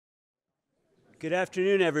Good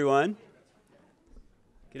afternoon, everyone.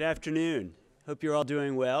 Good afternoon. Hope you're all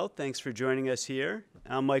doing well. Thanks for joining us here.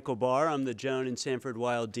 I'm Michael Barr. I'm the Joan and Sanford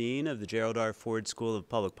Weill Dean of the Gerald R. Ford School of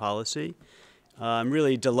Public Policy. I'm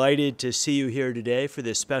really delighted to see you here today for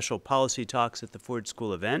this special Policy Talks at the Ford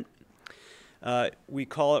School event. We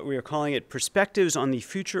are calling it Perspectives on the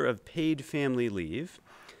Future of Paid Family Leave.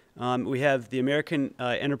 We have the American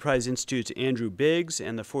Enterprise Institute's Andrew Biggs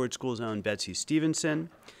and the Ford School's own Betsey Stevenson.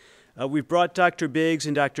 We've brought Dr. Biggs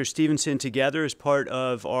and Dr. Stevenson together as part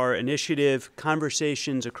of our initiative,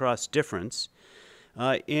 Conversations Across Difference,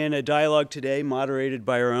 in a dialogue today moderated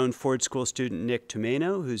by our own Ford School student, Nick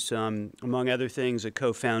Tomeno, who's, among other things, a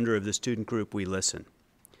co-founder of the student group We Listen.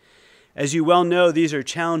 As you well know, these are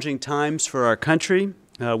challenging times for our country,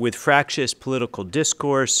 with fractious political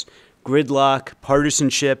discourse, gridlock,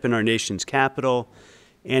 partisanship in our nation's capital,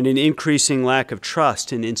 and an increasing lack of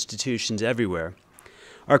trust in institutions everywhere.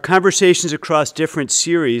 Our Conversations Across Different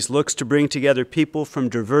series looks to bring together people from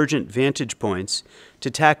divergent vantage points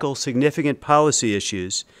to tackle significant policy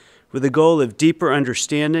issues with the goal of deeper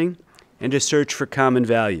understanding and a search for common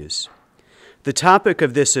values. The topic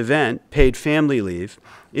of this event, paid family leave,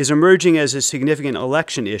 is emerging as a significant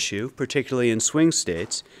election issue, particularly in swing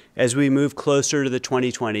states, as we move closer to the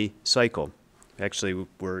 2020 cycle. Actually,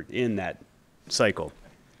 we're in that cycle.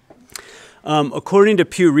 According to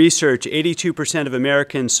Pew Research, 82% of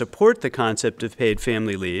Americans support the concept of paid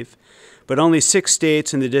family leave, but only 6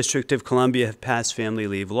 states and the District of Columbia have passed family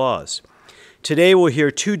leave laws. Today, we'll hear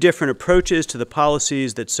 2 different approaches to the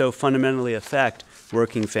policies that so fundamentally affect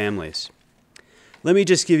working families. Let me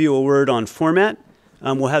just give you a word on format.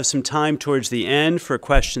 We'll have some time towards the end for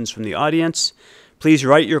questions from the audience. Please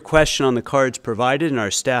write your question on the cards provided, and our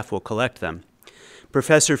staff will collect them.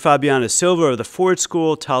 Professor Fabiana Silva of the Ford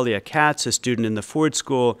School, Talia Katz, a student in the Ford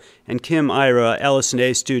School, and Kim Ira,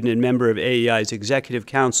 LS&A student and member of AEI's Executive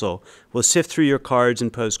Council, will sift through your cards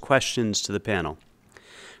and pose questions to the panel.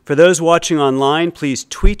 For those watching online, please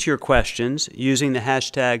tweet your questions using the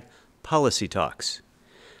hashtag PolicyTalks.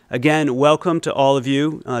 Again, welcome to all of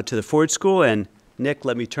you to the Ford School, and Nick,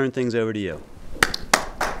 let me turn things over to you.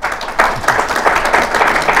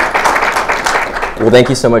 Well, thank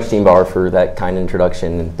you so much, Dean Barr, for that kind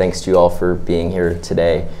introduction, and thanks to you all for being here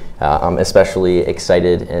today. I'm especially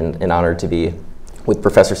excited and honored to be with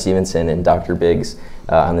Professor Stevenson and Dr. Biggs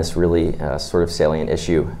on this really sort of salient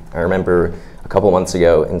issue. I remember a couple months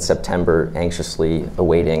ago in September anxiously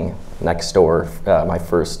awaiting next door my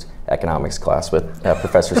first economics class with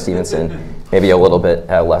Professor Stevenson, maybe a little bit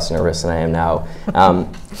less nervous than I am now.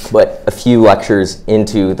 But a few lectures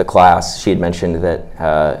into the class, she had mentioned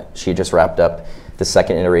that she had just wrapped up the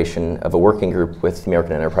second iteration of a working group with the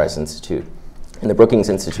American Enterprise Institute and the Brookings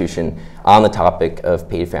Institution on the topic of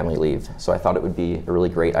paid family leave. So I thought it would be a really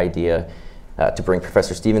great idea to bring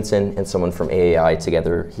Professor Stevenson and someone from AAI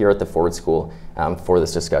together here at the Ford School for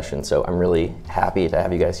this discussion. So I'm really happy to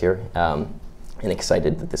have you guys here and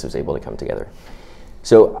excited that this was able to come together.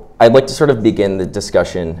 So I'd like to sort of begin the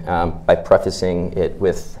discussion by prefacing it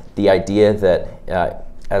with the idea that,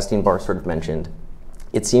 as Dean Barr sort of mentioned,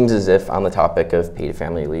 it seems as if on the topic of paid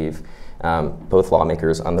family leave, both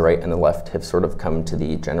lawmakers on the right and the left have sort of come to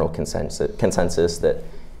the general consensus that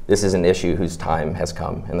this is an issue whose time has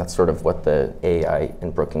come, and that's sort of what the AAI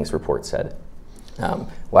and Brookings report said.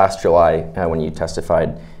 Last July, when you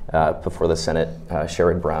testified before the Senate,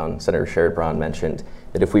 Senator Sherrod Brown mentioned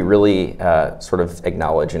that if we really sort of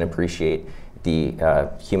acknowledge and appreciate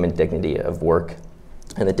the human dignity of work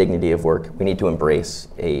and the dignity of work, we need to embrace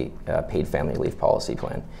a paid family leave policy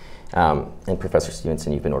plan. And Professor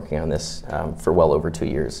Stevenson, you've been working on this for well over 2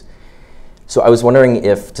 years. So I was wondering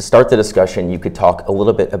if, to start the discussion, you could talk a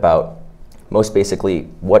little bit about, most basically,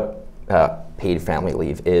 what paid family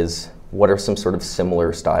leave is, what are some sort of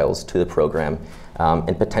similar styles to the program,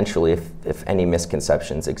 and potentially, if any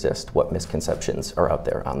misconceptions exist, what misconceptions are out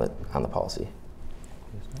there on the policy?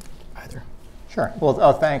 Either. Sure.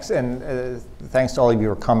 Well, thanks, and thanks to all of you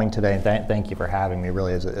for coming today, and thank you for having me.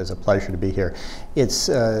 Really, is a pleasure to be here. It's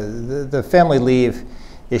the family leave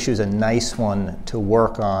issue is a nice one to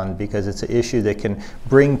work on because it's an issue that can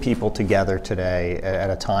bring people together today at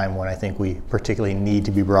a time when I think we particularly need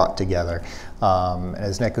to be brought together.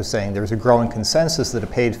 As Nick was saying, there's a growing consensus that a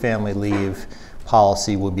paid family leave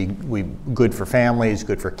policy will be good for families,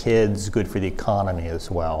 good for kids, good for the economy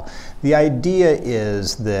as well. The idea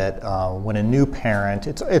is that when a new parent,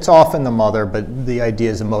 it's often the mother, but the idea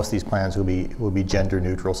is that most of these plans will be gender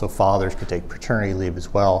neutral, so fathers could take paternity leave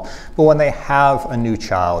as well. But when they have a new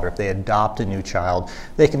child, or if they adopt a new child,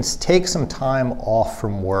 they can take some time off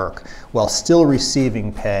from work while still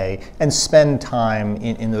receiving pay and spend time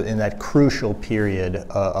in that crucial period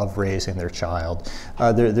of raising their child.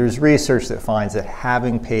 There's research that finds that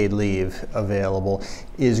having paid leave available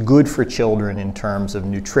is good for children in terms of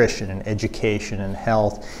nutrition and education and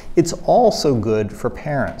health. It's also good for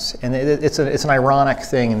parents. And it's an ironic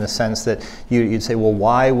thing in the sense that you'd say, well,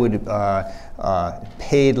 why would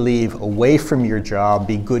paid leave away from your job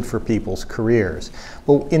be good for people's careers?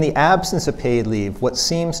 Well, in the absence of paid leave, what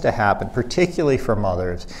seems to happen, particularly for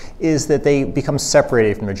mothers, is that they become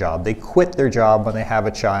separated from their job. They quit their job when they have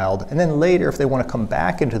a child, and then later, if they want to come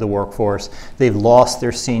back into the workforce, they've lost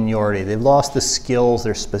their seniority, they've lost the skills that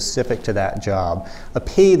are specific to that job. A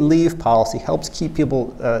paid leave policy helps keep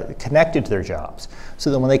people connected to their jobs, so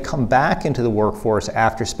that when they come back into the workforce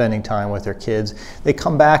after spending time with their kids, they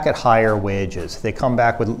come back at higher wages. They come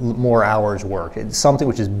back with more hours worked. It's something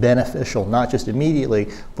which is beneficial, not just immediately,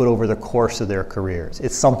 but over the course of their careers.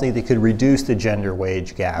 It's something that could reduce the gender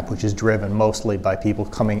wage gap, which is driven mostly by people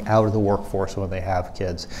coming out of the workforce when they have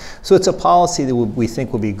kids. So it's a policy that we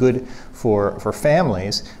think will be good for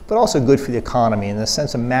families, but also good for the economy in the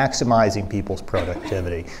sense of maximizing people's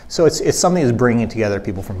productivity. So it's something that's bringing together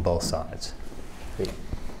people from both sides.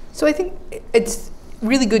 So I think it's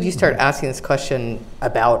really good you start asking this question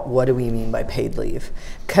about what do we mean by paid leave,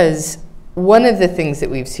 because one of the things that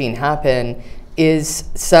we've seen happen is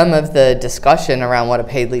some of the discussion around what a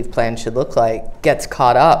paid leave plan should look like gets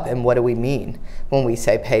caught up in what do we mean when we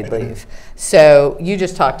say paid leave. So you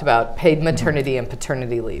just talked about paid maternity and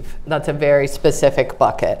paternity leave. That's a very specific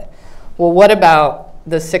bucket. Well, what about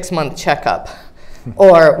the 6-month checkup?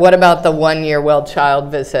 Or what about the 1-year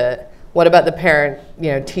well-child visit? What about the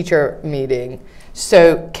parent-teacher meeting?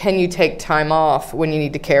 So can you take time off when you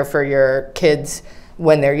need to care for your kids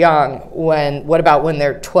when they're young? What about when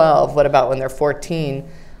they're 12? What about when they're 14?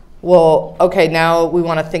 Well, okay, now we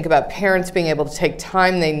want to think about parents being able to take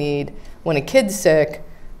time they need when a kid's sick.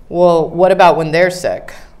 Well, what about when they're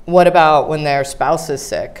sick? What about when their spouse is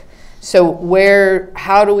sick? So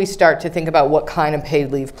how do we start to think about what kind of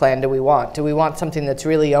paid leave plan do we want? Do we want something that's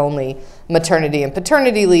really only maternity and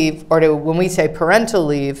paternity leave? Or when we say parental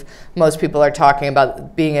leave, most people are talking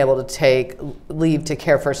about being able to take leave to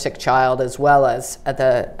care for a sick child as well as at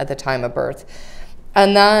the time of birth.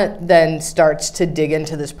 And that then starts to dig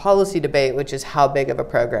into this policy debate, which is how big of a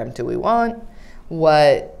program do we want?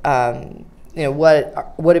 What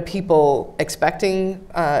are people expecting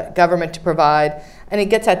government to provide? And it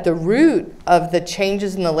gets at the root of the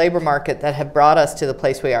changes in the labor market that have brought us to the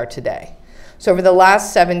place we are today. So over the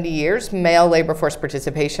last 70 years, male labor force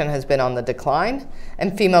participation has been on the decline,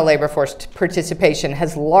 and female labor force participation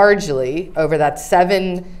has largely, over that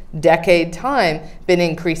 7-decade time, been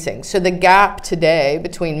increasing. So the gap today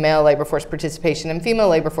between male labor force participation and female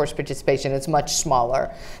labor force participation is much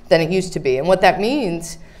smaller than it used to be. And what that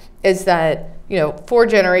means is that 4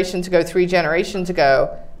 generations ago, 3 generations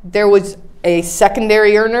ago, there was a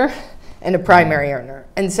secondary earner and a primary earner.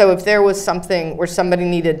 And so if there was something where somebody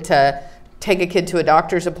needed to take a kid to a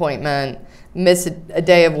doctor's appointment, miss a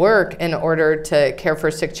day of work in order to care for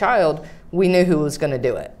a sick child, we knew who was going to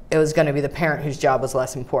do it. It was going to be the parent whose job was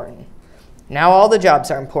less important. Now all the jobs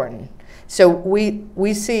are important. So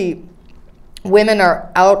we see women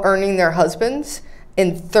are out earning their husbands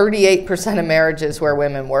in 38% of marriages where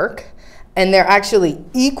women work, and they're actually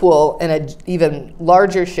equal in an even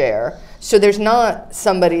larger share. So there's not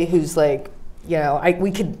somebody who's like,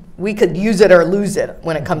 we could use it or lose it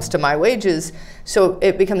when it comes to my wages. So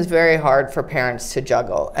it becomes very hard for parents to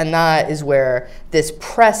juggle. And that is where this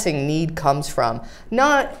pressing need comes from.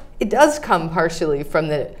 It does come partially from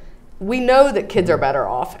we know that kids are better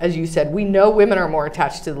off, as you said. We know women are more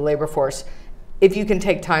attached to the labor force if you can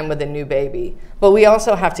take time with a new baby. But we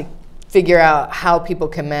also have to figure out how people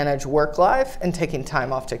can manage work life and taking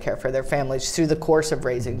time off to care for their families through the course of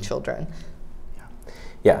raising children.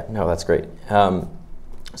 Yeah, no, that's great. So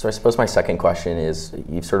I suppose my second question is,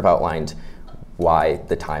 you've sort of outlined why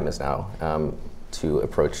the time is now to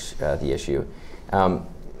approach the issue.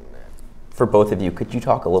 For both of you, could you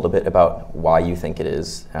talk a little bit about why you think it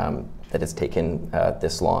is that it's taken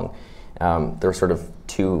this long? There are sort of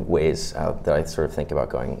 2 ways that I sort of think about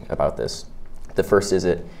going about this. The first is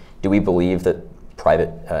do we believe that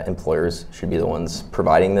private employers should be the ones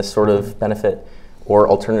providing this sort of benefit? Or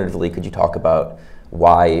alternatively, could you talk about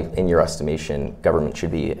why, in your estimation, government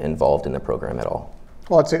should be involved in the program at all?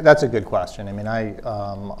 Well, that's a good question. I mean,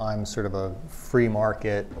 I'm sort of a free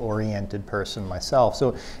market oriented person myself.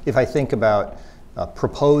 So if I think about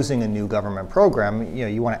proposing a new government program,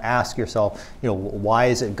 you want to ask yourself, why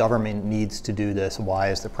is it government needs to do this? Why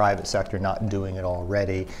is the private sector not doing it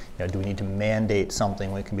already? Do we need to mandate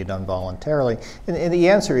something when it can be done voluntarily? And the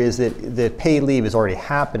answer is that the paid leave is already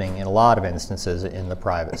happening in a lot of instances in the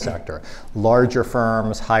private sector. Larger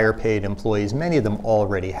firms, higher paid employees, many of them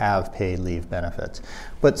already have paid leave benefits.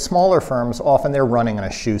 But smaller firms, often they're running on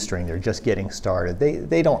a shoestring. They're just getting started.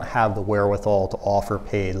 They don't have the wherewithal to offer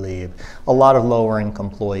paid leave. A lot of lower income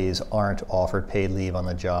employees aren't offered paid leave on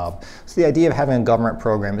the job. So the idea of having a government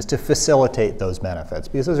program is to facilitate those benefits,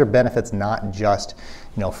 because those are benefits not just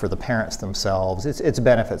for the parents themselves, it's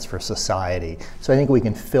benefits for society. So I think we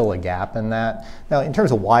can fill a gap in that. Now, in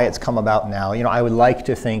terms of why it's come about now, I would like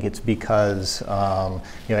to think it's because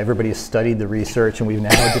everybody has studied the research and we've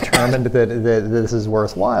now determined that this is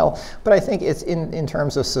worthwhile. But I think it's in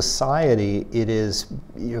terms of society, it is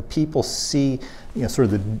people see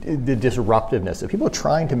sort of the disruptiveness. If people are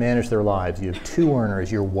trying to manage their lives, you have two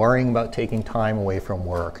earners, you're worrying about taking time away from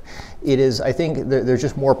work. It is, I think, there's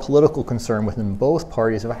just more political concern within both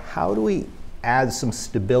parties of how do we add some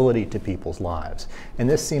stability to people's lives. And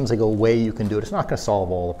this seems like a way you can do it. It's not going to solve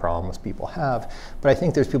all the problems people have, but I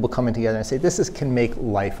think there's people coming together and say, this can make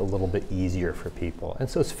life a little bit easier for people. And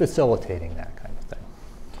so it's facilitating that kind of thing.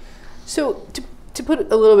 So to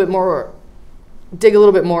put a little bit more, dig a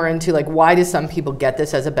little bit more into why do some people get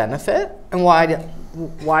this as a benefit and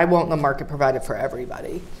why won't the market provide it for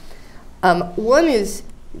everybody? One is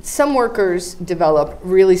some workers develop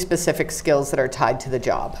really specific skills that are tied to the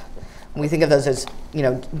job. We think of those as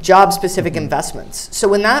job-specific investments. So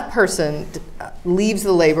when that person leaves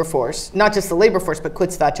the labor force, not just the labor force, but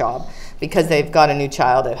quits that job because they've got a new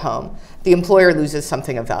child at home, the employer loses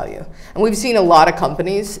something of value. And we've seen a lot of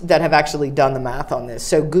companies that have actually done the math on this.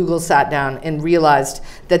 So Google sat down and realized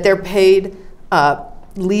that their paid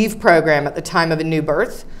leave program at the time of a new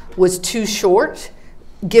birth was too short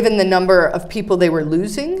given the number of people they were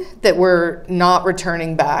losing that were not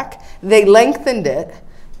returning back. They lengthened it,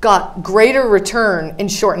 got greater return,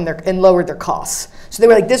 and lowered their costs. So they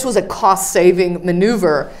were like, this was a cost-saving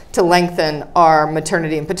maneuver to lengthen our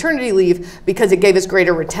maternity and paternity leave because it gave us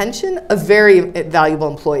greater retention of very valuable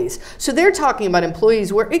employees. So they're talking about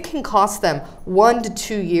employees where it can cost them 1 to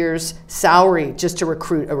 2 years' salary just to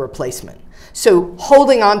recruit a replacement. So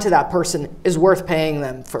holding on to that person is worth paying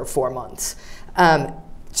them for 4 months.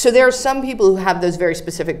 So there are some people who have those very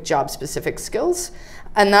specific job-specific skills,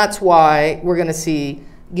 and that's why we're going to see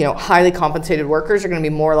highly compensated workers are going to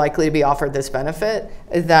be more likely to be offered this benefit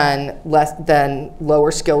than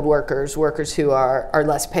lower skilled workers who are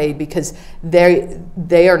less paid, because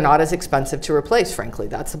they are not as expensive to replace, frankly.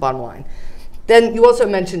 That's the bottom line. Then you also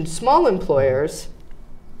mentioned small employers.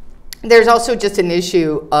 There's also just an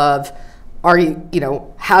issue of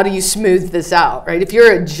how do you smooth this out, right? If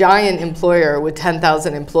you're a giant employer with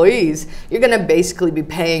 10,000 employees, you're going to basically be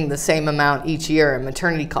paying the same amount each year in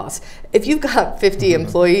maternity costs. If you've got 50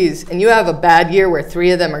 employees and you have a bad year where 3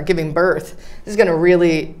 of them are giving birth, this is going to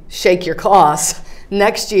really shake your costs.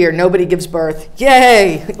 Next year, nobody gives birth.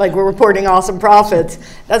 Yay! We're reporting awesome profits.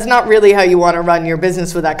 That's not really how you want to run your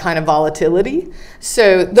business with that kind of volatility.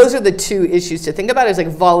 So those are the two issues to think about, is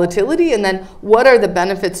volatility, and then what are the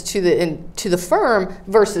benefits to the firm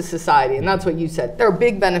versus society. And that's what you said. There are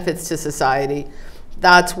big benefits to society.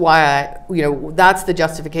 That's why, that's the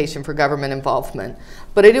justification for government involvement.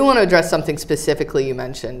 But I do want to address something specifically you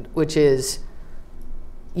mentioned, which is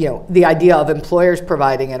the idea of employers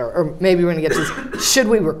providing it, or maybe we're going to get to should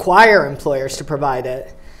we require employers to provide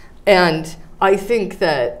it? And I think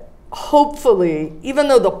that hopefully, even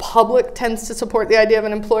though the public tends to support the idea of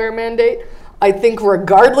an employer mandate, I think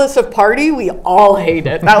regardless of party, we all hate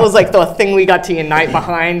it. That was the thing we got to unite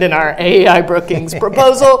behind in our AEI Brookings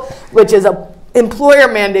proposal, which is employer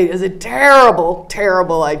mandate is a terrible,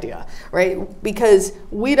 terrible idea, right? Because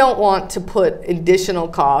we don't want to put additional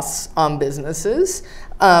costs on businesses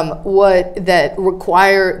that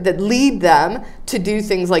lead them to do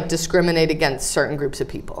things like discriminate against certain groups of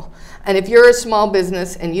people. And if you're a small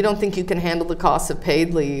business and you don't think you can handle the costs of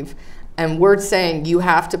paid leave, and we're saying you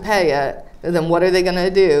have to pay it, then what are they going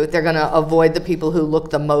to do? They're going to avoid the people who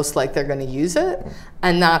look the most like they're going to use it,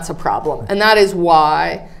 and that's a problem. And that is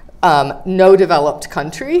why no developed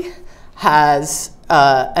country has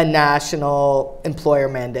a national employer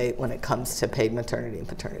mandate when it comes to paid maternity and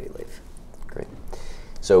paternity leave. Great.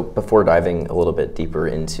 So before diving a little bit deeper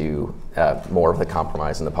into more of the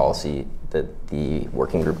compromise and the policy that the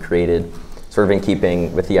working group created, sort of in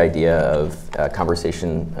keeping with the idea of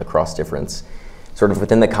conversation across difference, sort of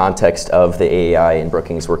within the context of the AAI and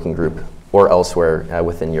Brookings Working Group or elsewhere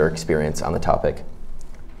within your experience on the topic.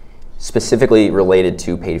 Specifically related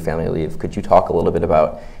to paid family leave, could you talk a little bit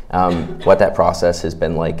about what that process has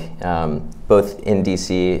been like, both in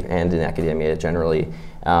DC and in academia generally,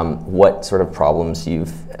 what sort of problems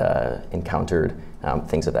you've encountered,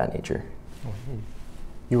 things of that nature?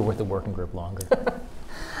 You were with the working group longer.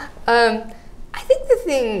 I think the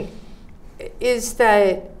thing is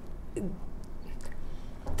that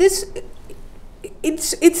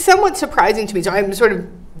it's somewhat surprising to me, so I'm sort of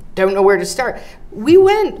don't know where to start. We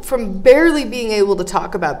went from barely being able to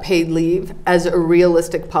talk about paid leave as a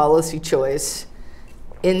realistic policy choice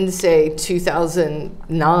in, say,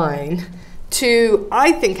 2009 to,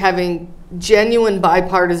 I think, having genuine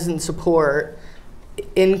bipartisan support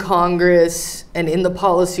in Congress and in the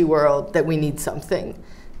policy world that we need something.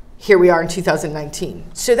 Here we are in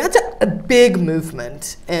 2019. So that's a big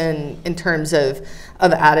movement in terms of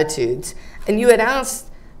attitudes. And you had asked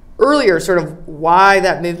earlier sort of why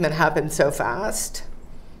that movement happened so fast.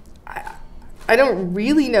 I don't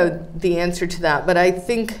really know the answer to that, but I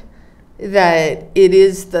think that it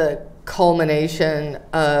is the culmination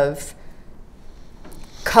of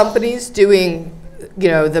companies doing,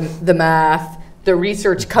 the math, the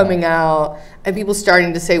research coming out, and people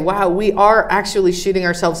starting to say, wow, we are actually shooting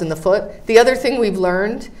ourselves in the foot. The other thing we've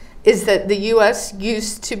learned is that the US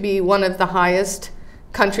used to be one of the highest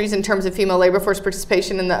countries in terms of female labor force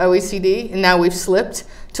participation in the OECD, and now we've slipped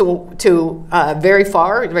to very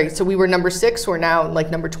far, right? So we were number 6, we're now like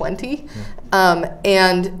number 20.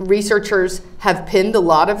 And researchers have pinned a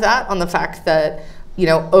lot of that on the fact that,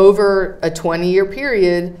 over a 20-year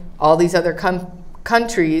period, all these other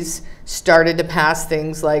countries started to pass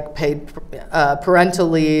things like paid parental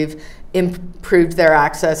leave, improved their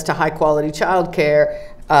access to high-quality childcare,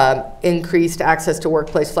 increased access to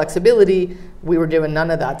workplace flexibility. We were doing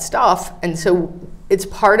none of that stuff, and so it's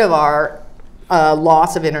part of our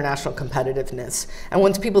loss of international competitiveness. And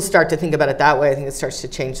once people start to think about it that way, I think it starts to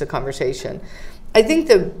change the conversation. I think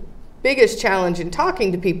the biggest challenge in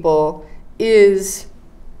talking to people is,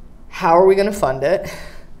 how are we going to fund it?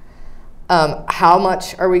 How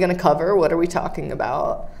much are we going to cover? What are we talking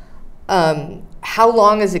about? How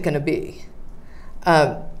long is it going to be?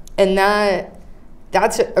 And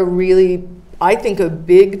that's a really, I think, a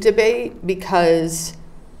big debate, because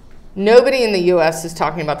nobody in the US is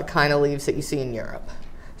talking about the kind of leaves that you see in Europe.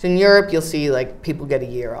 So in Europe, you'll see like people get a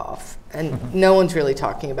year off, and no one's really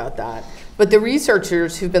talking about that. But the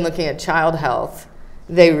researchers who've been looking at child health,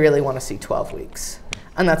 they really want to see 12 weeks.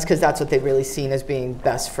 And that's because that's what they've really seen as being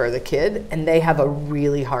best for the kid, and they have a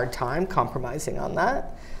really hard time compromising on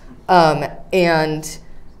that. And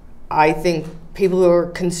I think people who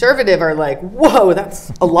are conservative are like, whoa,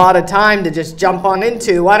 that's a lot of time to just jump on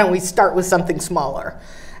into. Why don't we start with something smaller?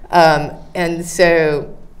 And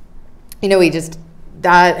so,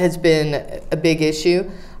 that has been a big issue.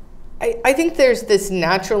 I think there's this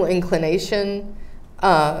natural inclination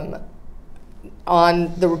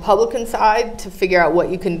on the Republican side to figure out what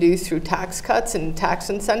you can do through tax cuts and tax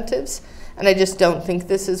incentives. And I just don't think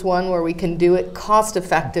this is one where we can do it cost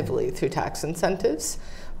effectively through tax incentives.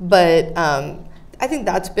 But I think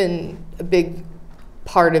that's been a big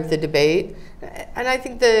part of the debate. And I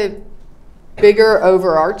think the bigger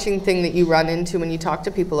overarching thing that you run into when you talk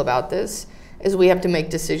to people about this is we have to make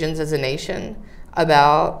decisions as a nation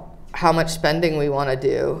about how much spending we want to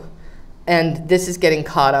do. And this is getting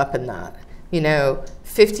caught up in that.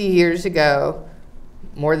 50 years ago,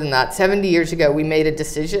 more than that, 70 years ago, we made a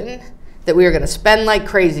decision that we were going to spend like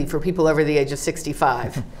crazy for people over the age of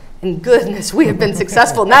 65. And goodness, we have been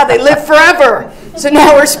successful. Now they live forever. So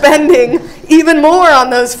now we're spending even more on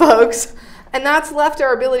those folks. And that's left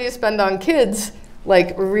our ability to spend on kids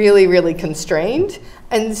like really, really constrained.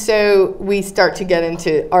 And so we start to get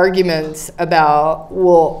into arguments about,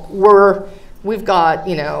 well, we've got,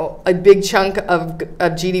 a big chunk of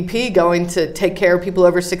GDP going to take care of people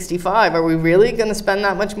over 65. Are we really going to spend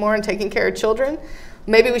that much more on taking care of children?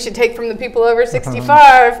 Maybe we should take from the people over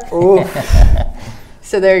 65.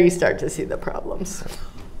 So there you start to see the problems.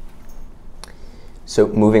 So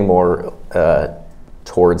moving more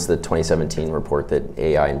towards the 2017 report that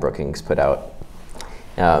AI and Brookings put out,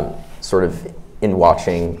 sort of in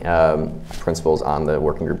watching principals on the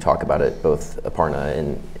working group talk about it, both Aparna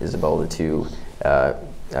and Isabel, the two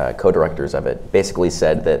co-directors of it, basically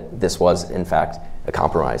said that this was, in fact, a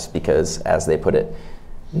compromise because, as they put it,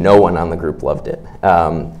 no one on the group loved it.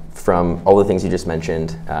 From all the things you just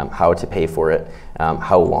mentioned, how to pay for it,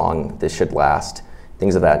 how long this should last,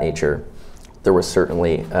 things of that nature. there was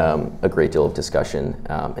certainly a great deal of discussion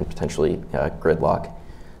and potentially gridlock.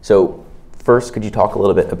 So first, could you talk a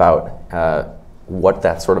little bit about what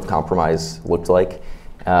that sort of compromise looked like,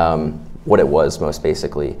 what it was most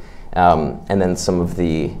basically, and then some of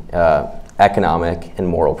the economic and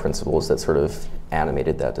moral principles that sort of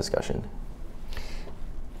animated that discussion?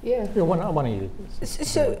 Yeah, why don't you?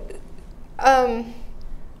 So,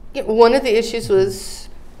 one of the issues was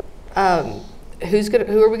who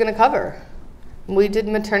are we going to cover? We did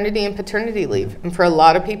maternity and paternity leave, and for a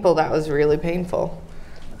lot of people that was really painful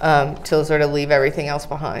to sort of leave everything else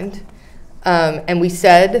behind. And we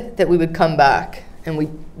said that we would come back, and we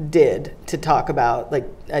did, to talk about like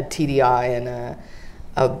a TDI and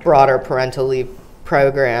a broader parental leave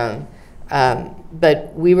program.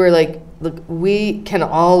 But we were like, look, we can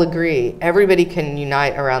all agree, everybody can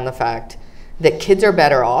unite around the fact that kids are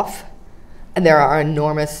better off, and there are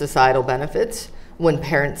enormous societal benefits when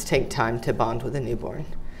parents take time to bond with a newborn.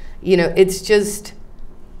 You know, it's just,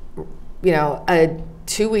 you know, a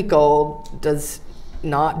 2-week-old does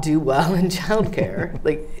not do well in childcare.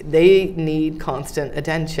 Like, they need constant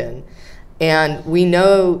attention. And we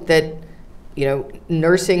know that, you know,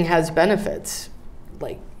 nursing has benefits.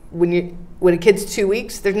 Like, when a kid's 2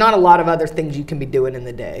 weeks, there's not a lot of other things you can be doing in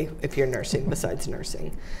the day if you're nursing besides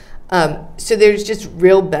nursing. So there's just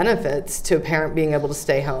real benefits to a parent being able to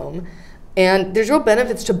stay home. And there's real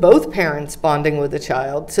benefits to both parents bonding with the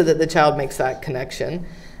child so that the child makes that connection.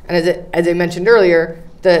 And as I mentioned earlier,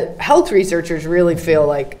 the health researchers really feel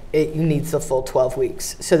like you need the full 12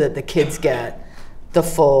 weeks so that the kids get the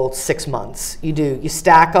full 6 months. You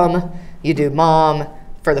stack them, you do mom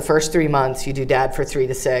for the first 3 months, you do dad for 3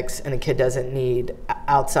 to 6, and the kid doesn't need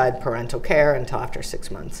outside parental care until after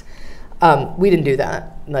 6 months. We didn't do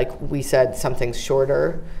that. Like, we said something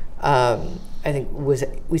shorter. I think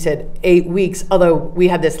we said 8 weeks, although we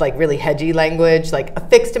had this like really hedgy language, like a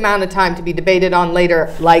fixed amount of time to be debated on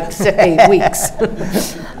later, like 8 weeks.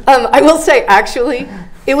 I will say, actually,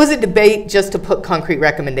 it was a debate just to put concrete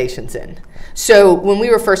recommendations in. So when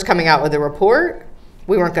we were first coming out with the report,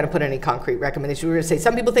 we weren't going to put any concrete recommendations. We were going to say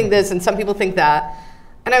some people think this and some people think that.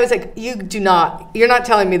 And I was like, you're not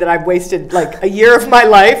telling me that I've wasted like a year of my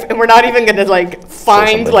life and we're not even going to like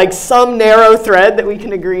find like some narrow thread that we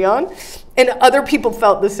can agree on. And other people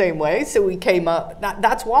felt the same way, so we came up,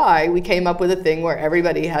 that's why we came up with a thing where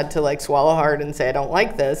everybody had to like swallow hard and say, I don't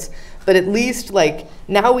like this. But at least like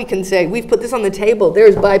now we can say, we've put this on the table.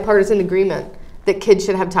 There's bipartisan agreement that kids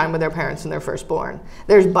should have time with their parents when they're first born.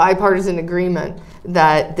 There's bipartisan agreement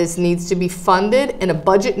that this needs to be funded in a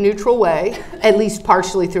budget neutral way, at least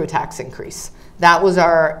partially through a tax increase. That was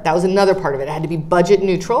another part of it. It had to be budget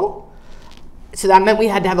neutral. So that meant we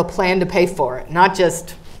had to have a plan to pay for it, not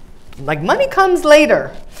just like money comes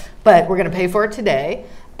later, but we're going to pay for it today,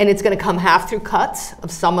 and it's going to come half through cuts of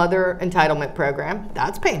some other entitlement program.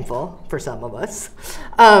 That's painful for some of us.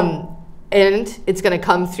 And it's going to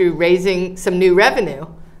come through raising some new revenue.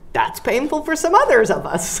 That's painful for some others of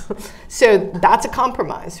us. So that's a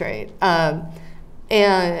compromise, right?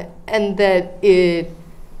 And that it,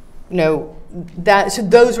 you know, so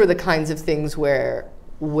those were the kinds of things where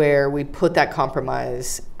we put that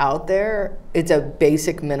compromise out there. It's a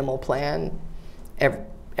basic minimal plan.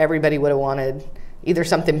 Everybody would have wanted either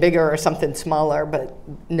something bigger or something smaller, but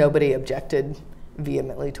nobody objected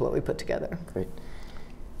vehemently to what we put together. Great.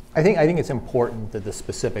 I think it's important that the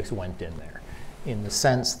specifics went in there, in the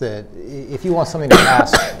sense that if you want something to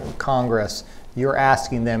pass Congress, you're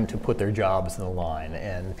asking them to put their jobs in the line,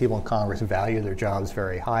 and people in Congress value their jobs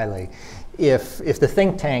very highly. If the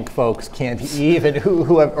think tank folks can't even,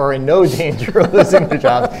 who are in no danger of losing their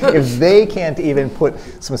jobs, if they can't even put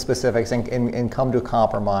some specifics and come to a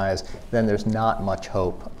compromise, then there's not much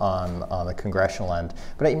hope on the congressional end.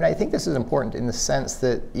 But I think this is important in the sense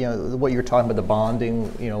that, you know, what you're talking about, the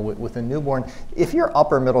bonding, you know, with a newborn. If you're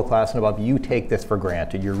upper middle class and above, you take this for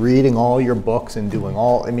granted. You're reading all your books and doing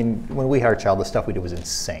all. I mean, when we had our child, the stuff we did was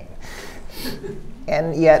insane.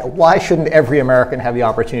 And yet, why shouldn't every American have the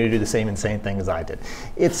opportunity to do the same insane thing as I did?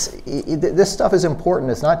 This stuff is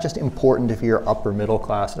important. It's not just important if you're upper middle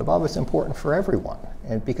class and above. It's important for everyone,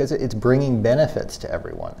 and because it's bringing benefits to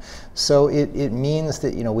everyone. So it means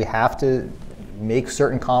that, you know, we have to make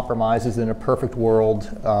certain compromises in a perfect world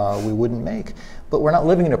we wouldn't make. But we're not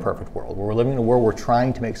living in a perfect world. We're living in a world where we're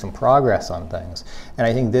trying to make some progress on things. And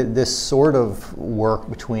I think that this sort of work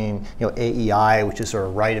between, you know, AEI, which is sort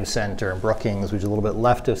of right of center, and Brookings, which is a little bit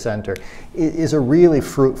left of center, is a really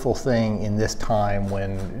fruitful thing in this time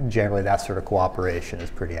when generally that sort of cooperation is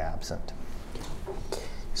pretty absent.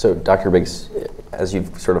 So, Dr. Biggs, as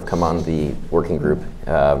you've sort of come on the working group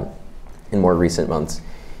in more recent months,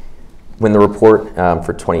 when the report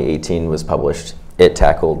for 2018 was published, it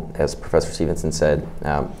tackled, as Professor Stevenson said,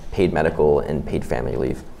 paid medical and paid family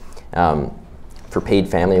leave. For paid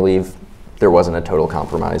family leave, there wasn't a total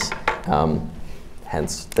compromise,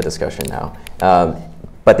 hence the discussion now.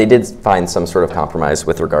 But they did find some sort of compromise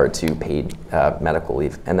with regard to paid medical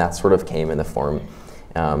leave, and that sort of came in the form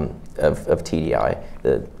of TDI,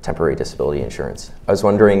 the temporary disability insurance. I was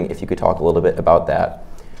wondering if you could talk a little bit about that.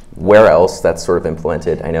 Where else that's sort of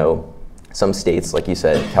implemented? I know some states, like you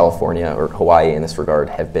said, California or Hawaii in this regard,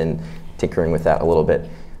 have been tinkering with that a little bit.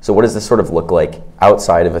 So what does this sort of look like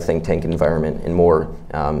outside of a think tank environment and more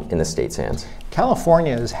in the state's hands?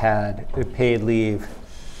 California has had paid leave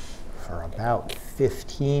for about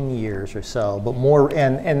 15 years or so, but more,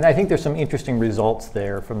 and I think there's some interesting results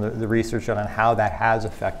there from the research on how that has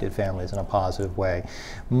affected families in a positive way.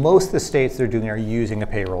 Most of the states they're doing are using a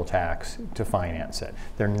payroll tax to finance it.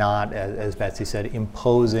 They're not, as Betsy said,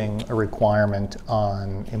 imposing a requirement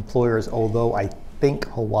on employers, although I think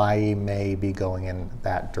Hawaii may be going in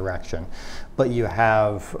that direction. But you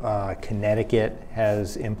have Connecticut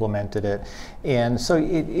has implemented it, and so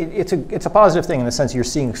it's a positive thing in the sense you're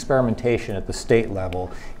seeing experimentation at the state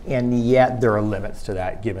level, and yet there are limits to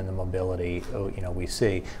that given the mobility we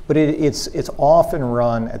see. But it's often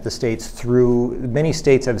run at the states through, many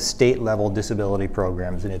states have state level disability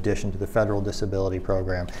programs in addition to the federal disability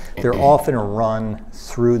program. They're often run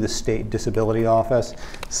through the state disability office.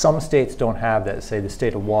 Some states don't have that. Say the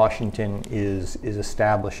state of Washington is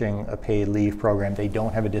establishing a paid leave program. They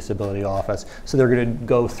don't have a disability office, so they're going to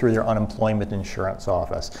go through their unemployment insurance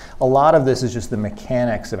office. A lot of this is just the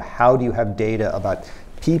mechanics of how do you have data about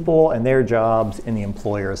people and their jobs and the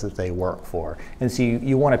employers that they work for. And so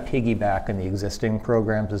you want to piggyback on the existing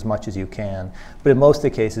programs as much as you can, but in most of the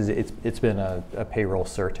cases it's been a payroll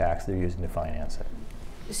surtax they're using to finance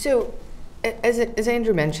it. So as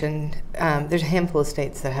Andrew mentioned, there's a handful of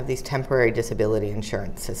states that have these temporary disability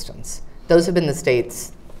insurance systems. Those have been the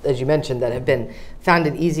states, as you mentioned, that have been found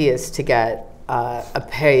it easiest to get a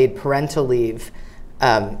paid parental leave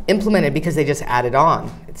implemented because they just add it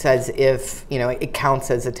on. It says if it counts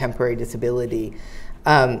as a temporary disability.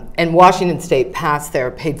 And Washington State passed their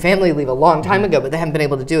paid family leave a long time ago, but they haven't been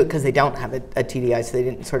able to do it because they don't have a TDI, so they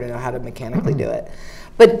didn't sort of know how to mechanically do it.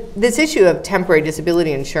 But this issue of temporary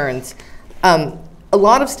disability insurance, a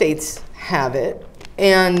lot of states have it,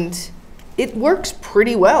 and it works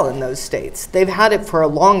pretty well in those states. They've had it for a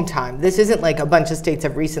long time. This isn't like a bunch of states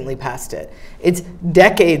have recently passed it. It's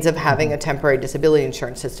decades of having a temporary disability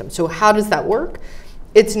insurance system. So how does that work?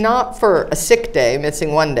 It's not for a sick day,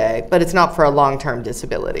 missing one day, but it's not for a long-term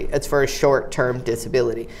disability. It's for a short-term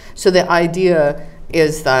disability. So the idea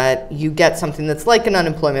is that you get something that's like an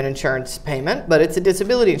unemployment insurance payment, but it's a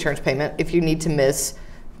disability insurance payment if you need to miss,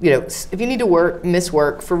 if you need to miss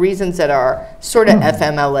work for reasons that are sort of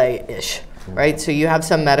FMLA-ish. Right, so you have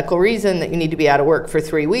some medical reason that you need to be out of work for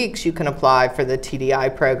 3 weeks, you can apply for the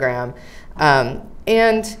TDI program.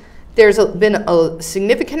 And there's been a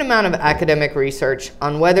significant amount of academic research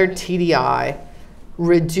on whether TDI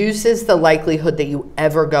reduces the likelihood that you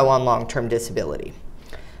ever go on long-term disability.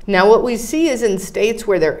 Now what we see is in states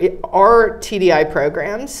where there are TDI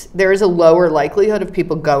programs, there is a lower likelihood of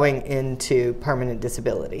people going into permanent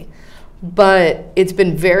disability. But it's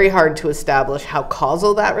been very hard to establish how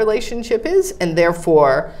causal that relationship is, and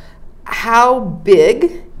therefore how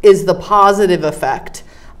big is the positive effect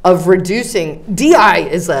of reducing. DI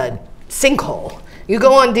is a sinkhole. You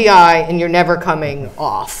go on DI and you're never coming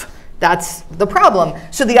off. That's the problem.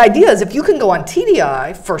 So the idea is if you can go on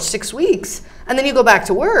TDI for 6 weeks and then you go back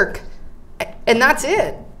to work and that's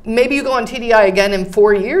it. Maybe you go on TDI again in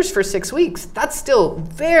 4 years for 6 weeks. That's still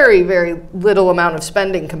very, very little amount of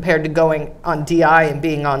spending compared to going on DI and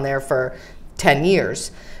being on there for 10 years.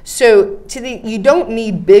 So you don't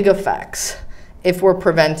need big effects if we're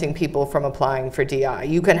preventing people from applying for DI.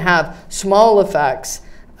 You can have small effects,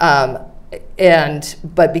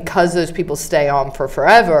 but because those people stay on for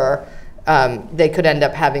forever, they could end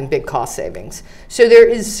up having big cost savings. So there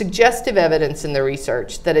is suggestive evidence in the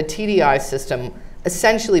research that a TDI system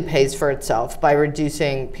essentially pays for itself by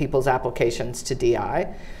reducing people's applications to DI.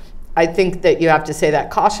 I think that you have to say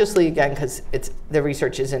that cautiously again because the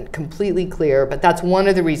research isn't completely clear, but that's one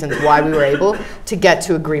of the reasons why we were able to get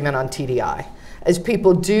to agreement on TDI. As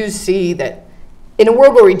people do see that in a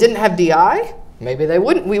world where we didn't have DI, maybe we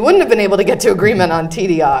wouldn't have been able to get to agreement on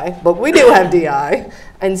TDI, but we do have DI.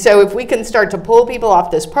 And so if we can start to pull people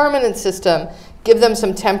off this permanent system, give them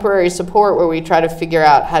some temporary support where we try to figure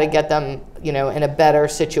out how to get them in a better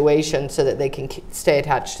situation so that they can stay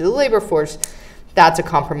attached to the labor force, that's a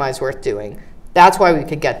compromise worth doing. That's why we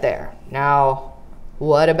could get there. Now,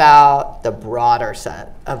 What about the broader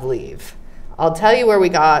set of leave? I'll tell you where we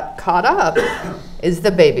got caught up is the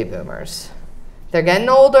baby boomers. They're getting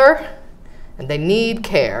older and they need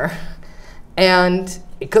care. And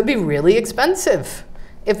it could be really expensive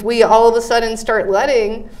if we all of a sudden start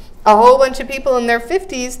letting a whole bunch of people in their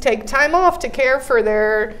 50s take time off to care for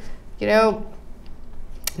their,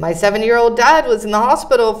 my 7-year-old dad was in the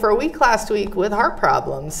hospital for a week last week with heart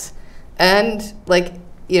problems. And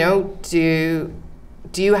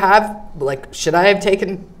do you have, should I have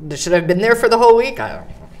been there for the whole week? I don't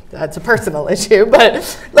know. That's a personal issue, but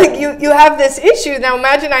you have this issue. Now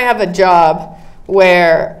imagine I have a job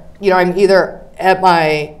where, I'm either in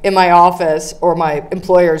my office or my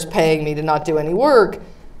employer's paying me to not do any work.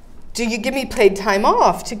 Do you give me paid time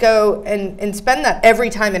off to go and spend that every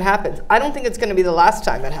time it happens? I don't think it's going to be the last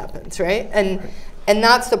time it happens, right? And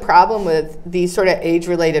that's the problem with these sort of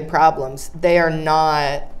age-related problems. They are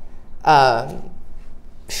not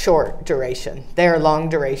short duration. They are long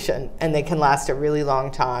duration, and they can last a really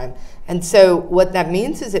long time. And so what that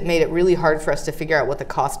means is it made it really hard for us to figure out what the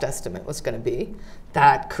cost estimate was going to be.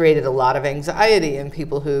 That created a lot of anxiety in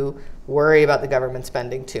people who worry about the government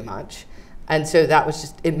spending too much. And so that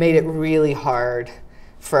was it made it really hard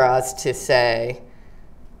for us to say,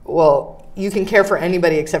 well, you can care for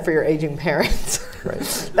anybody except for your aging parents. Right.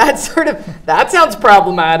 That sounds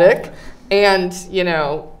problematic. And,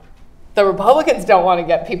 the Republicans don't want to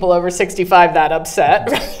get people over 65 that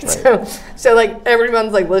upset, right? Right. So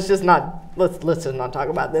everyone's like, let's just not talk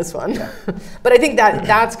about this one. Yeah. But I think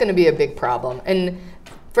that's going to be a big problem. And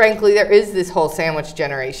frankly, there is this whole sandwich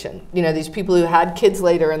generation. These people who had kids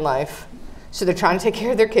later in life, so they're trying to take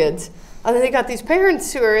care of their kids, and then they got these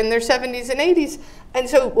parents who are in their 70s and 80s. And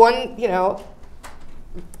so one,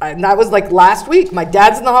 and that was last week. My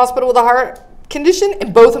dad's in the hospital with a heart condition,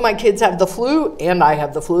 and both of my kids have the flu, and I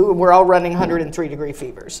have the flu, and we're all running 103-degree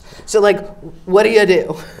fevers. So what do you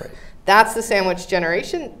do? Right. That's the sandwich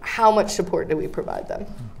generation. How much support do we provide them?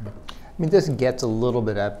 Mm-hmm. I mean, this gets a little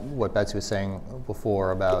bit at what Betsy was saying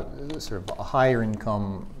before about sort of higher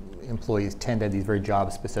income employees tend to have these very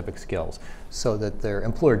job-specific skills so that their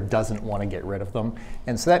employer doesn't want to get rid of them.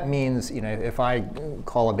 And so that means, if I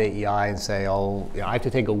call a BEI and say, I have to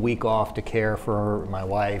take a week off to care for my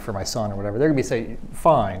wife or my son or whatever, they're going to be saying,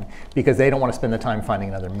 fine, because they don't want to spend the time finding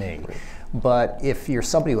another me. Right. But if you're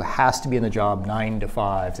somebody who has to be in the job 9 to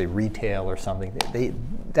 5, say retail or something,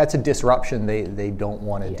 that's a disruption they don't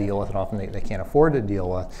want to deal with, and often they can't afford to deal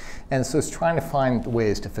with. And so it's trying to find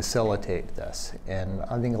ways to facilitate this. And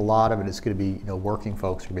I think a lot of it is going to be, working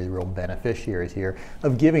folks will be the real beneficiaries here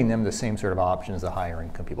of giving them the same sort of options that higher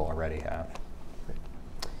income people already have.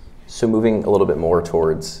 So moving a little bit more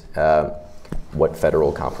towards what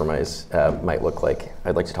federal compromise might look like,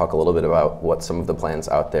 I'd like to talk a little bit about what some of the plans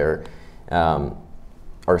out there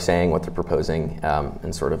are saying, what they're proposing,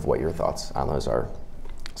 and sort of what your thoughts on those are.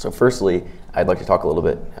 So firstly, I'd like to talk a little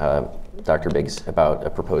bit, Dr. Biggs, about a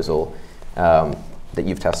proposal that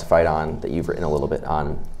you've testified on, that you've written a little bit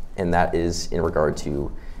on, and that is in regard to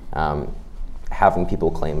having people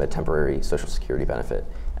claim a temporary Social Security benefit.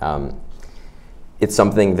 It's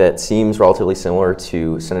something that seems relatively similar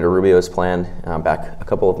to Senator Rubio's plan back a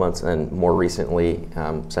couple of months, and more recently,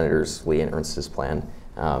 Senators Lee and Ernst's plan.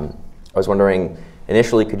 I was wondering,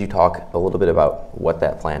 initially, could you talk a little bit about what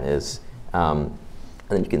that plan is? And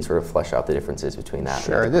then you can sort of flesh out the differences between that.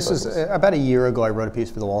 Sure. This is about a year ago. I wrote a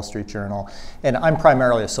piece for the Wall Street Journal, and I'm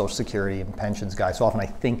primarily a Social Security and pensions guy, so often I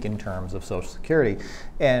think in terms of Social Security.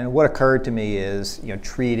 And what occurred to me is,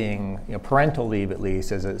 treating parental leave at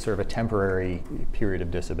least as a sort of a temporary period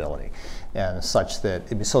of disability, and such that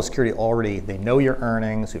Social Security already, they know your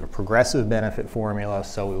earnings. We have a progressive benefit formula,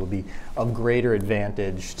 so it would be of greater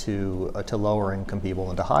advantage to lower income people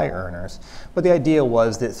than to high earners. But the idea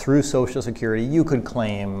was that through Social Security, you could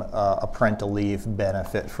claim a parental leave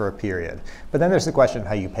benefit for a period. But then there's the question of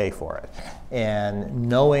how you pay for it. And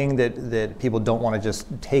knowing that people don't want to just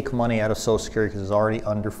take money out of Social Security because it's already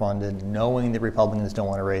underfunded, knowing that Republicans don't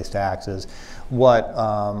want to raise taxes, what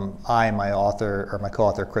I and my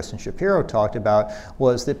co-author Kristen Shapiro talked about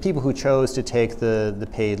was that people who chose to take the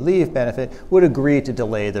paid leave benefit would agree to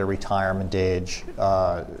delay their retirement age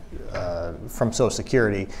from Social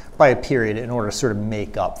Security by a period in order to sort of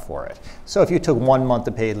make up for it. So if you took 1 month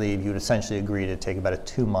of paid leave, you would essentially agree to take about a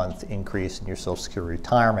 2-month increase in your Social Security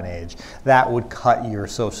retirement age. That would cut your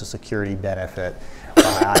Social Security benefit by,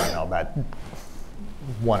 I don't know, about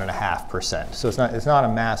 1.5%. So it's not a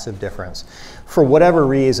massive difference. For whatever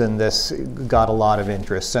reason, this got a lot of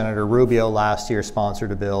interest. Senator Rubio last year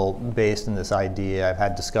sponsored a bill based on this idea. I've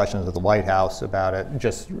had discussions with the White House about it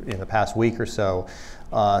just in the past week or so.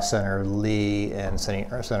 Senator Lee and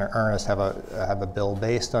Senator Ernest have a bill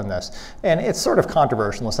based on this. And it's sort of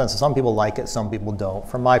controversial in the sense that some people like it, some people don't.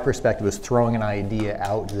 From my perspective, it's throwing an idea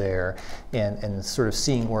out there and sort of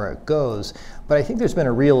seeing where it goes. But I think there's been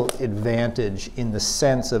a real advantage in the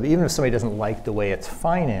sense of, even if somebody doesn't like the way it's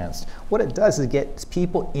financed, what it does is it gets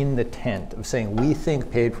people in the tent of saying, we think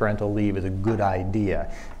paid parental leave is a good idea.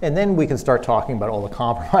 And then we can start talking about all the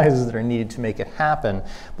compromises that are needed to make it happen.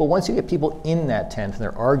 But once you get people in that tent and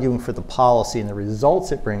they're arguing for the policy and the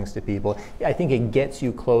results it brings to people, I think it gets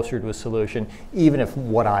you closer to a solution, even if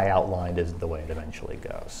what I outlined isn't the way it eventually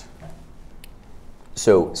goes.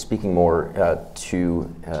 So speaking more to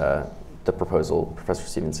the proposal, Professor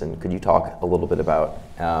Stevenson, could you talk a little bit about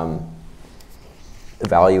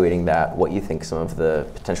evaluating that, what you think some of the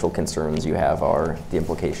potential concerns you have are, the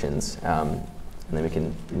implications, and then we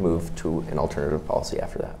can move to an alternative policy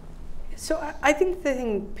after that. So I think the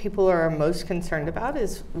thing people are most concerned about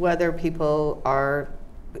is whether people are,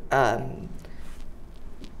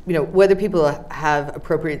 whether people have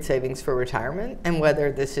appropriate savings for retirement, and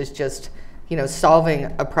whether this is just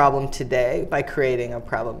solving a problem today by creating a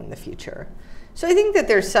problem in the future. So I think that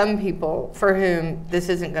there's some people for whom this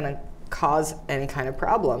isn't going to cause any kind of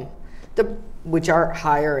problem, which are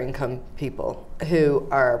higher income people who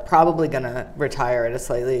are probably going to retire at a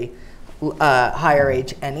slightly higher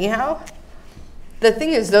age anyhow. The thing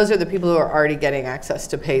is, those are the people who are already getting access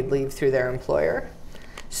to paid leave through their employer.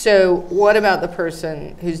 So what about the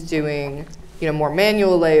person who's doing more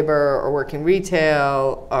manual labor or working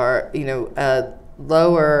retail, or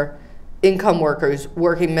lower income workers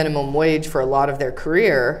working minimum wage for a lot of their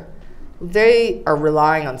career? They are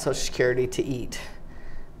relying on Social Security to eat.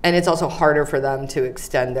 And it's also harder for them to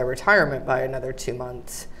extend their retirement by another 2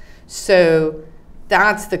 months. So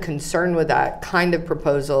that's the concern with that kind of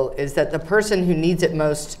proposal, is that the person who needs it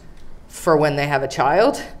most for when they have a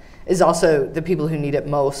child is also the people who need it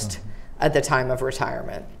most at the time of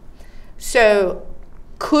retirement. So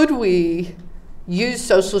could we use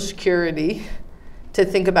Social Security to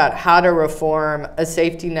think about how to reform a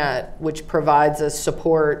safety net which provides us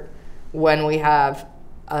support when we have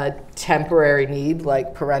a temporary need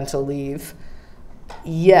like parental leave?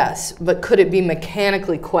 Yes, but could it be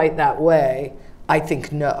mechanically quite that way? I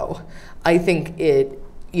think no. I think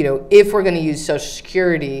if we're going to use Social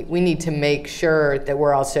Security, we need to make sure that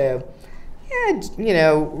we're also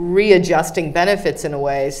readjusting benefits in a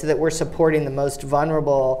way so that we're supporting the most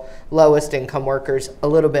vulnerable, lowest income workers a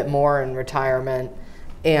little bit more in retirement,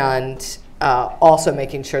 and also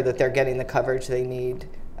making sure that they're getting the coverage they need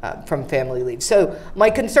from family leave. So my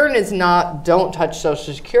concern is not don't touch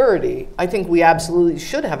Social Security. I think we absolutely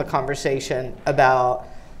should have a conversation about,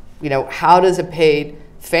 how does a paid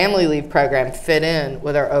family leave program fit in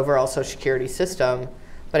with our overall Social Security system?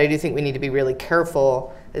 But I do think we need to be really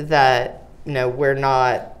careful that we're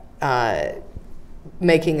not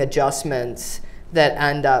making adjustments that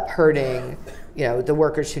end up hurting the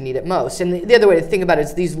workers who need it most. And the other way to think about it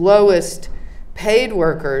is these lowest paid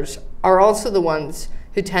workers are also the ones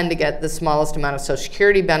who tend to get the smallest amount of Social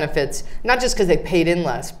Security benefits, not just because they paid in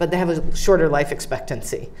less, but they have a shorter life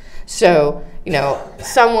expectancy. So,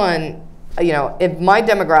 someone, if my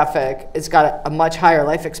demographic has got a much higher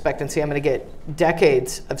life expectancy, I'm going to get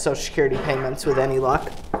decades of Social Security payments with any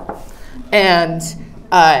luck. And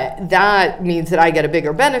that means that I get a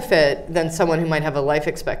bigger benefit than someone who might have a life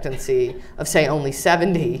expectancy of, say, only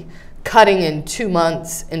 70. Cutting in 2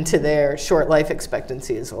 months into their short life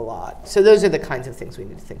expectancy is a lot. So those are the kinds of things we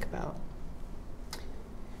need to think about.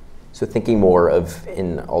 So thinking more of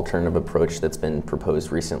an alternative approach that's been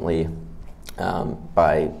proposed recently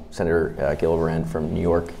by Senator Gillibrand from New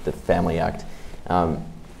York, the Family Act,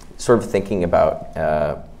 sort of thinking about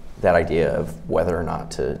that idea of whether or not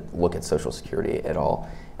to look at Social Security at all.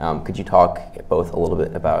 Could you talk both a little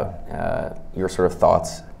bit about your sort of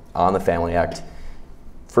thoughts on the Family Act,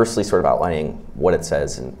 firstly sort of outlining what it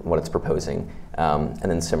says and what it's proposing, and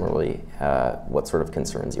then similarly what sort of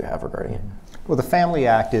concerns you have regarding it? Well, the Family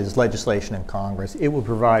Act is legislation in Congress. It will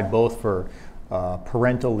provide both for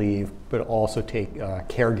parental leave, but also take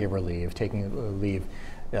caregiver leave, taking leave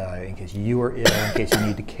in case you are ill, in case you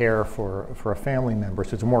need to care for a family member.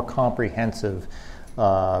 So it's a more comprehensive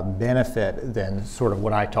benefit than sort of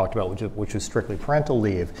what I talked about, which is strictly parental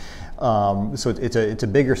leave. So it's a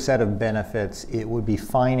bigger set of benefits. It would be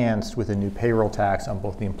financed with a new payroll tax on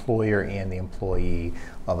both the employer and the employee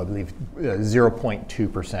of, I believe,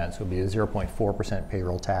 0.2%. So it would be a 0.4%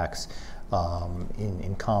 payroll tax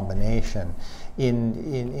in combination.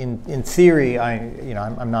 In theory,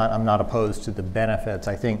 I'm not opposed to the benefits.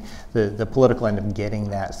 I think the political end of getting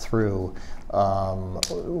that through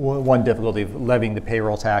One difficulty of levying the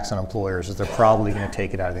payroll tax on employers is they're probably going to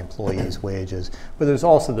take it out of the employees' wages. But there's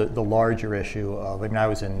also the larger issue of, I mean, I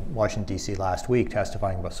was in Washington, D.C. last week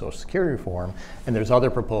testifying about Social Security reform, and there's other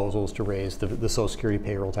proposals to raise the Social Security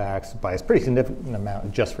payroll tax by a pretty significant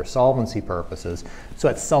amount just for solvency purposes. So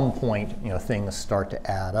at some point, things start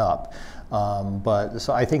to add up.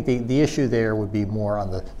 So I think the issue there would be more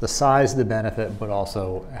on the size of the benefit, but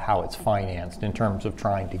also how it's financed in terms of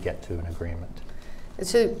trying to get to an agreement.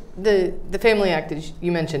 So the Family Act, as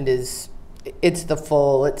you mentioned, it's the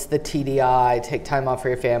TDI, take time off for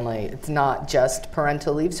your family. It's not just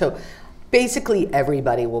parental leave. So basically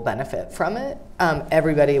everybody will benefit from it.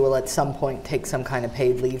 Everybody will at some point take some kind of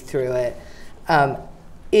paid leave through it.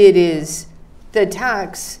 It is the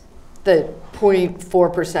tax, the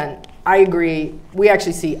 0.4%. I agree. We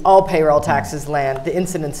actually see all payroll taxes land. The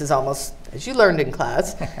incidence is almost, as you learned in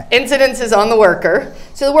class, incidence is on the worker.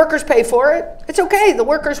 So the workers pay for it. It's okay. The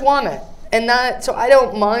workers want it. And so I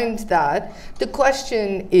don't mind that. The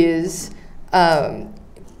question is,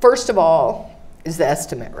 first of all, is the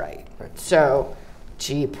estimate right? So,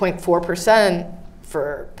 0.4%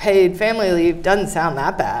 for paid family leave doesn't sound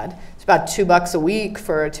that bad. It's about $2 a week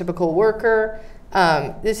for a typical worker.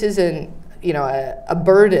 This isn't a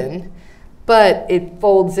burden, but it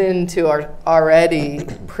folds into our already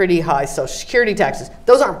pretty high Social Security taxes.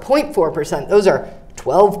 Those aren't 0.4%, those are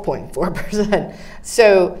 12.4%.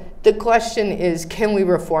 So the question is, can we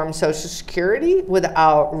reform Social Security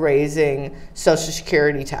without raising Social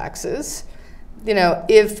Security taxes?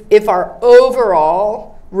 If our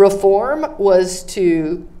overall reform was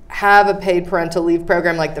to have a paid parental leave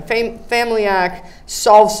program like the Family Act,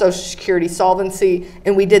 solve Social Security solvency,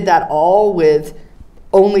 and we did that all with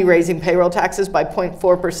only raising payroll taxes by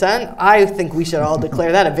 0.4%, I think we should all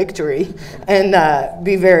declare that a victory and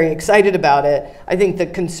be very excited about it. I think the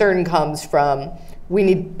concern comes from,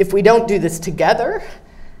 if we don't do this together,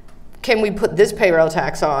 can we put this payroll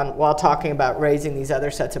tax on while talking about raising these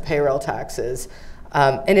other sets of payroll taxes?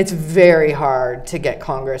 And it's very hard to get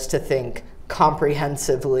Congress to think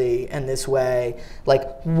comprehensively in this way,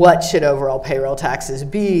 like what should overall payroll taxes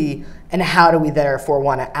be and how do we therefore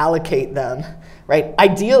want to allocate them, right?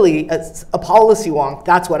 Ideally, as a policy wonk,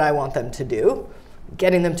 that's what I want them to do.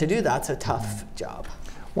 Getting them to do that's a tough job.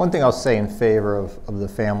 One thing I'll say in favor of the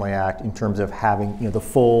Family Act in terms of having the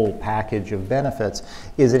full package of benefits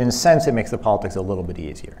is that in a sense it makes the politics a little bit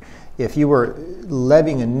easier. If you were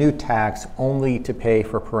levying a new tax only to pay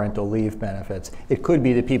for parental leave benefits, it could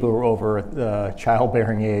be that people who are over the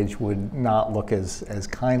childbearing age would not look as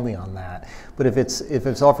kindly on that. But if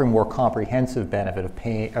it's offering more comprehensive benefit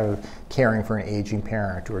of caring for an aging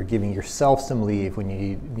parent or giving yourself some leave when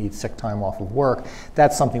you need sick time off of work,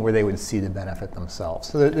 that's something where they would see the benefit themselves.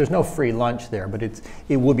 So there's no free lunch there, but it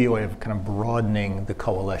would be a way of kind of broadening the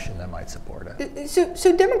coalition that might support it.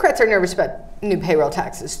 So Democrats are nervous about new payroll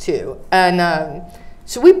taxes too, and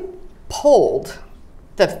so we polled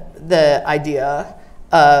the idea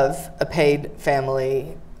of a paid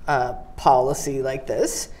family policy like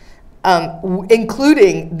this,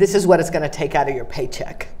 including this is what it's going to take out of your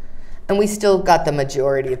paycheck, and we still got the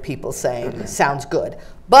majority of people saying sounds good,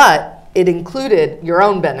 but it included your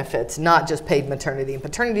own benefits, not just paid maternity and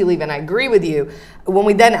paternity leave. And I agree with you. When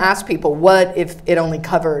we then ask people, what if it only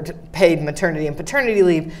covered paid maternity and paternity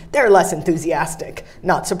leave, they're less enthusiastic,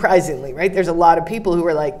 not surprisingly, right? There's a lot of people who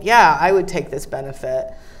are like, yeah, I would take this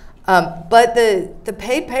benefit. But the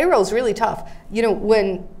paid payroll is really tough.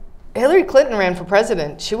 When Hillary Clinton ran for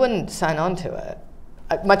president, she wouldn't sign on to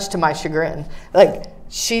it, much to my chagrin.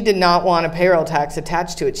 She did not want a payroll tax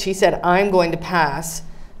attached to it. She said, I'm going to pass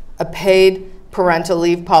a paid parental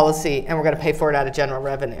leave policy, and we're going to pay for it out of general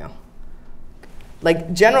revenue.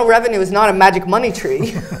 General revenue is not a magic money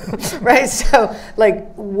tree, right? So,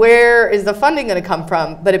 where is the funding going to come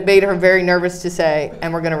from? But it made her very nervous to say,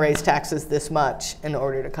 and we're going to raise taxes this much in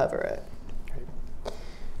order to cover it.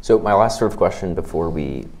 So my last sort of question before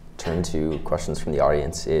we turn to questions from the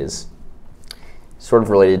audience is sort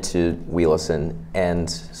of related to Wheelison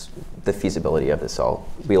and the feasibility of this all.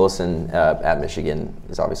 Wheelison at Michigan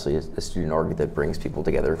is obviously a student org that brings people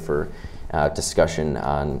together for discussion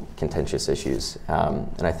on contentious issues.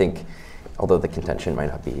 And I think, although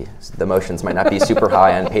the motions might not be super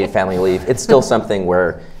high on paid family leave, it's still something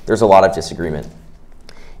where there's a lot of disagreement.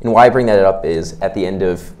 And why I bring that up is at the end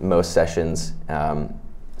of most sessions,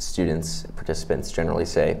 participants generally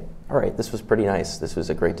say, all right, this was pretty nice, this was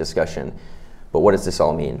a great discussion, but what does this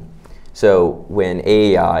all mean? So when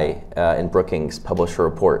AAI and Brookings publish a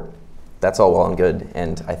report, that's all well and good,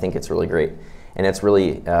 and I think it's really great. And it's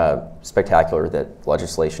really spectacular that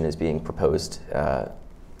legislation is being proposed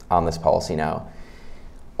on this policy now.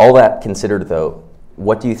 All that considered, though,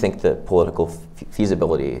 what do you think the political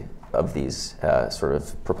feasibility of these sort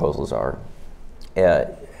of proposals are?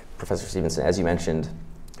 Professor Stevenson, as you mentioned,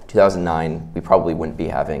 2009, we probably wouldn't be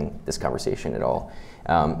having this conversation at all.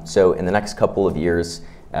 So in the next couple of years,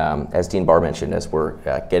 as Dean Barr mentioned, as we're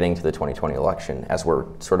getting to the 2020 election, as we're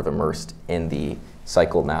sort of immersed in the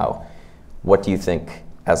cycle now, what do you think,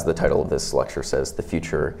 as the title of this lecture says, the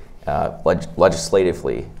future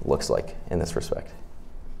legislatively looks like in this respect?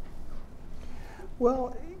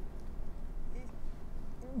 Well,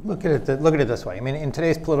 look at it this way. I mean, in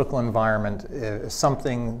today's political environment,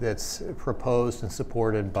 something that's proposed and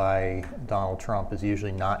supported by Donald Trump is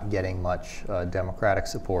usually not getting much Democratic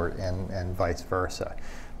support, and vice versa.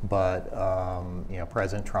 But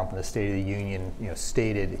President Trump in the State of the Union,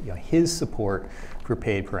 stated his support for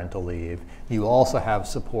paid parental leave. You also have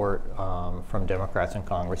support from Democrats in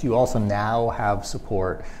Congress. You also now have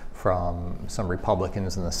support from some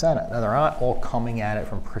Republicans in the Senate. Now, they're not all coming at it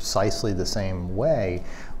from precisely the same way,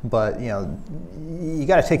 but you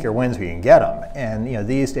got to take your wins where you can get them. And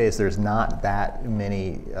these days there's not that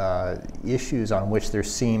many issues on which there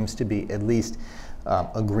seems to be at least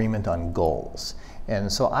agreement on goals.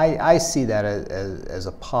 And so I see that as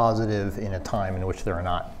a positive in a time in which there are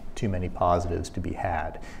not too many positives to be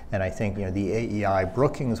had. And I think the AEI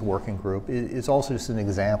Brookings Working Group is also just an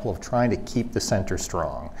example of trying to keep the center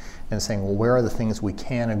strong and saying, well, where are the things we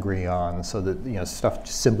can agree on so that stuff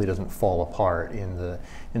just simply doesn't fall apart in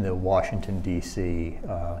the Washington D.C.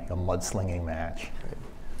 mudslinging match.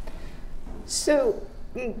 So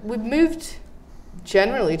we've moved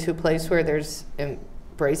generally to a place where there's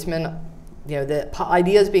embracement, the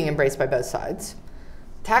ideas being embraced by both sides.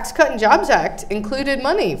 Tax Cut and Jobs Act included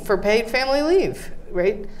money for paid family leave,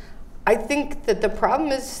 right? I think that the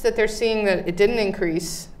problem is that they're seeing that it didn't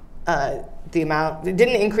increase it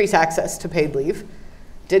didn't increase access to paid leave,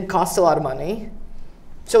 did cost a lot of money.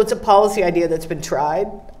 So it's a policy idea that's been tried.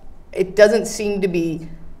 It doesn't seem to be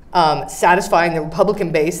satisfying the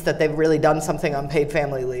Republican base that they've really done something on paid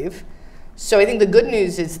family leave. So I think the good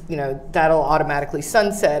news is, that'll automatically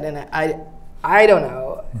sunset, and I don't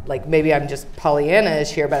know, like maybe I'm just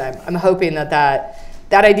Pollyanna-ish here, but I'm hoping that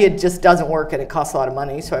idea just doesn't work and it costs a lot of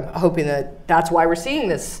money. So I'm hoping that that's why we're seeing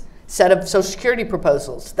this set of Social Security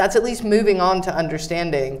proposals. That's at least moving on to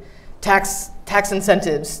understanding tax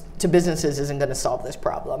incentives to businesses isn't going to solve this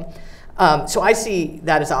problem. So I see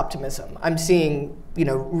that as optimism. I'm seeing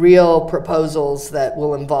real proposals that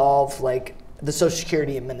will involve like the Social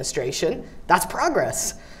Security Administration. That's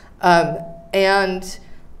progress.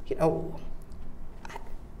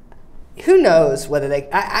 Who knows whether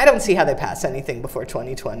I don't see how they pass anything before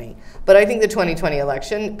 2020. But I think the 2020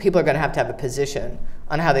 election, people are going to have a position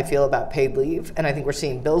on how they feel about paid leave. And I think we're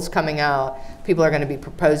seeing bills coming out. People are going to be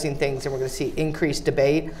proposing things, and we're going to see increased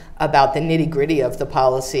debate about the nitty-gritty of the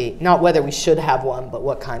policy, not whether we should have one, but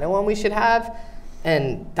what kind of one we should have.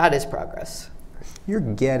 And that is progress. You're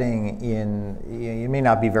getting you may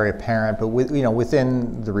not be very apparent, but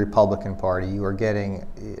within the Republican Party, you are getting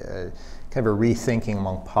kind of a rethinking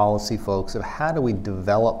among policy folks of how do we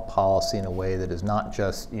develop policy in a way that is not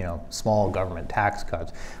just small government tax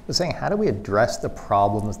cuts, but saying how do we address the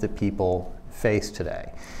problems that people face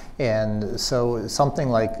today. And so something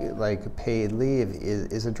like paid leave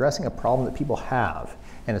is addressing a problem that people have,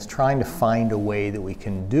 and it's trying to find a way that we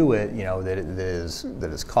can do it, that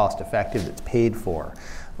is cost effective, that's paid for.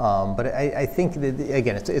 But I think that,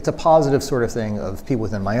 again, it's a positive sort of thing of people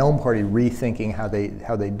within my own party rethinking how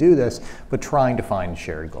they do this, but trying to find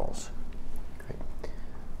shared goals. Great.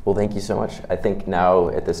 Well, thank you so much. I think now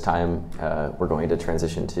at this time we're going to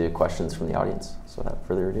transition to questions from the audience. So without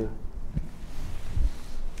further ado.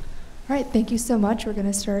 All right, thank you so much. We're going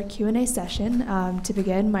to start a Q&A session. To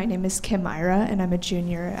begin, my name is Kim Myra, and I'm a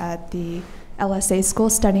junior at the LSA School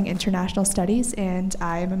studying International Studies, and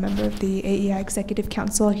I am a member of the AEI Executive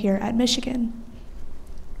Council here at Michigan.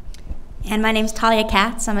 And my name is Talia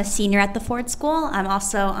Katz. I'm a senior at the Ford School. I'm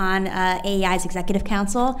also on AEI's Executive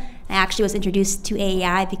Council. I actually was introduced to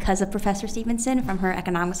AEI because of Professor Stevenson from her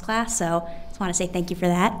economics class, so I just want to say thank you for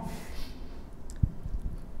that.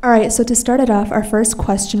 All right, so to start it off, our first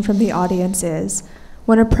question from the audience is,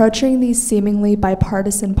 when approaching these seemingly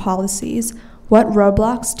bipartisan policies, what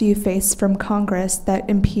roadblocks do you face from Congress that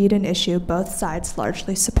impede an issue both sides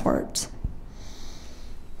largely support?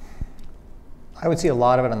 I would see a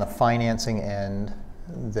lot of it on the financing end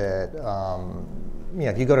that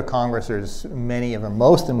if you go to Congress, there's many of them,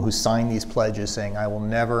 most of them, who sign these pledges saying, I will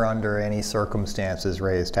never under any circumstances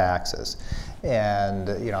raise taxes. And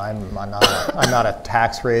I'm not a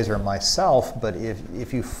tax raiser myself, but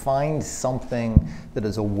if you find something that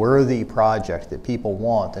is a worthy project that people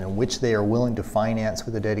want and in which they are willing to finance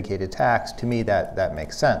with a dedicated tax, to me that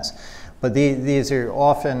makes sense. But these are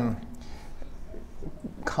often,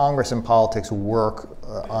 Congress and politics work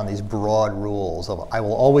on these broad rules of I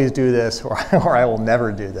will always do this or I will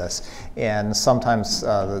never do this, and sometimes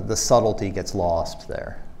the subtlety gets lost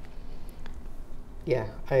there. Yeah,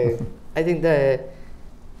 I think the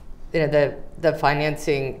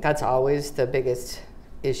financing, that's always the biggest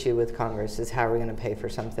issue with Congress, is how are we going to pay for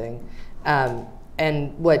something,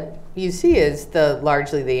 and what you see is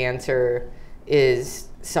largely the answer is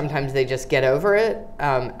sometimes they just get over it,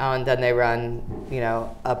 and then they run,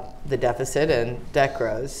 up the deficit and debt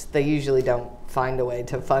grows. They usually don't find a way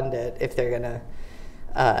to fund it if they're gonna.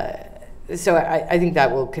 So I think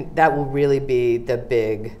that will really be the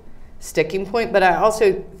big sticking point. But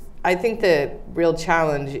I think the real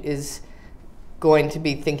challenge is going to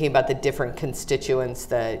be thinking about the different constituents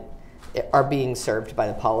that are being served by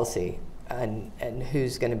the policy, and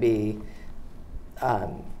who's going to be.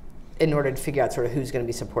 In order to figure out sort of who's going to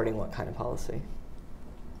be supporting what kind of policy.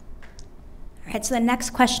 All right, so the next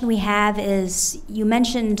question we have is, you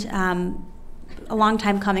mentioned a long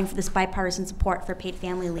time coming for this bipartisan support for paid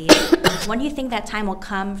family leave. When do you think that time will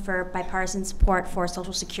come for bipartisan support for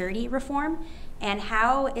Social Security reform? And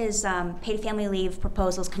how is paid family leave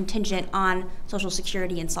proposals contingent on Social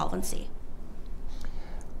Security insolvency?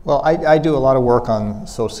 Well, I do a lot of work on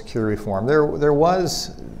Social Security reform. There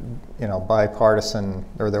was, bipartisan,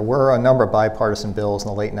 or there were a number of bipartisan bills in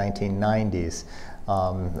the late 1990s.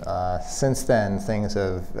 Since then, things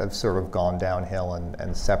have sort of gone downhill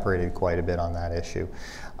and separated quite a bit on that issue.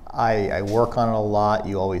 I work on it a lot.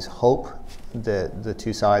 You always hope that the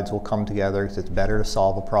two sides will come together, because it's better to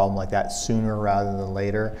solve a problem like that sooner rather than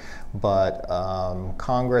later. But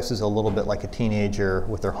Congress is a little bit like a teenager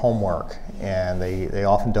with their homework, and they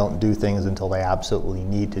often don't do things until they absolutely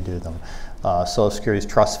need to do them. Social Security's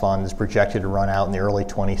trust fund is projected to run out in the early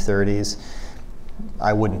 2030s.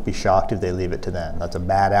 I wouldn't be shocked if they leave it to then. That's a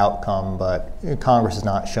bad outcome, but Congress has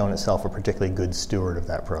not shown itself a particularly good steward of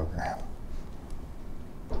that program.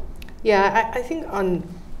 Yeah, I think on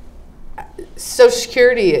Social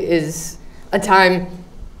Security is an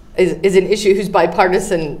issue whose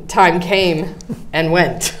bipartisan time came and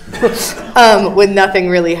went with nothing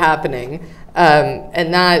really happening.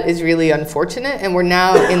 And that is really unfortunate. And we're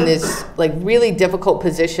now in this really difficult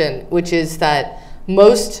position, which is that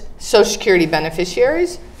most Social Security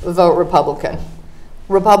beneficiaries vote Republican.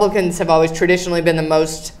 Republicans have always traditionally been the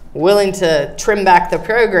most willing to trim back the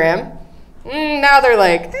program. Now they're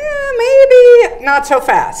like, maybe not so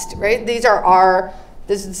fast, right? This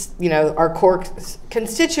is our core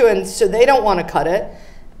constituents, so they don't want to cut it.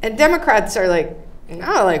 And Democrats are like,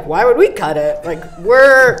 no, why would we cut it?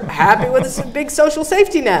 We're happy with this big social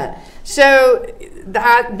safety net. So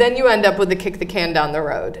then you end up with the kick the can down the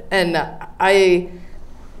road. And I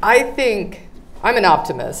think, I'm an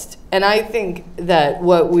optimist, and I think that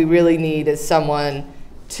what we really need is someone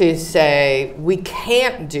to say, we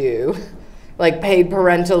can't do paid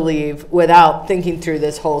parental leave without thinking through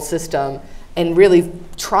this whole system and really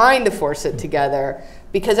trying to force it together.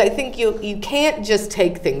 Because I think you can't just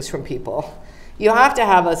take things from people. You have to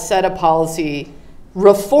have a set of policy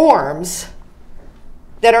reforms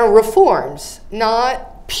that are reforms,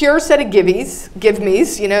 not pure set of give-me's,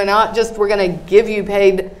 not just we're going to give you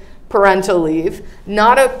paid parental leave,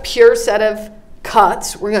 not a pure set of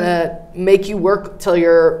cuts, we're going to make you work till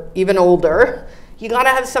you're even older. You got to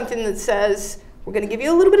have something that says, we're going to give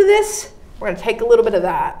you a little bit of this, we're going to take a little bit of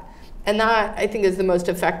that. And that, I think, is the most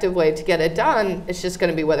effective way to get it done. It's just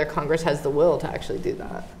going to be whether Congress has the will to actually do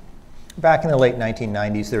that. Back in the late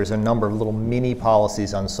 1990s, there was a number of little mini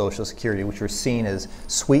policies on Social Security which were seen as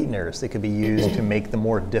sweeteners that could be used to make the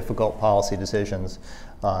more difficult policy decisions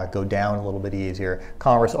go down a little bit easier.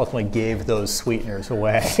 Congress ultimately gave those sweeteners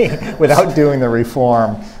away without doing the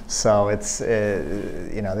reform. So it's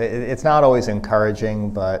not always encouraging,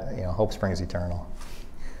 but hope springs eternal.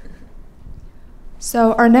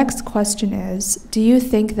 So our next question is, do you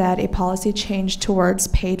think that a policy change towards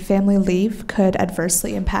paid family leave could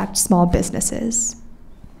adversely impact small businesses?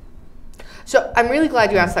 So I'm really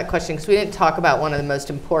glad you asked that question, because we didn't talk about one of the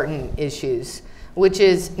most important issues, which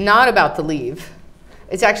is not about the leave.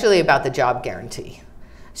 It's actually about the job guarantee.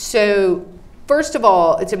 So first of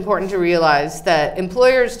all, it's important to realize that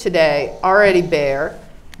employers today already bear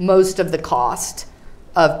most of the cost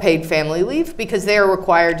of paid family leave because they are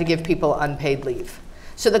required to give people unpaid leave.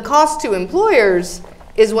 So the cost to employers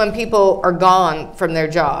is when people are gone from their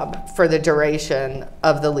job for the duration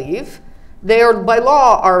of the leave. They are by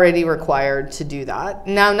law already required to do that.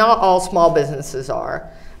 Now, not all small businesses are.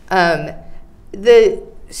 The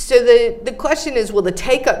question is, will the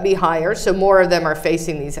take-up be higher, so more of them are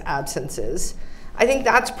facing these absences? I think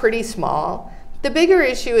that's pretty small. The bigger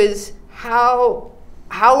issue is how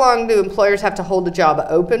long do employers have to hold a job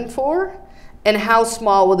open for, and how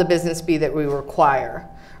small will the business be that we require,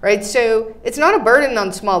 right? So it's not a burden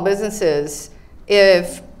on small businesses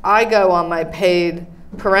if I go on my paid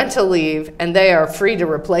parental leave and they are free to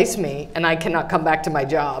replace me and I cannot come back to my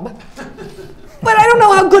job. But I don't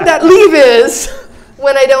know how good that leave is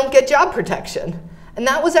when I don't get job protection. And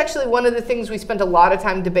that was actually one of the things we spent a lot of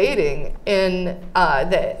time debating in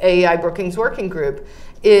the AEI Brookings Working Group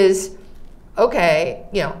is, okay,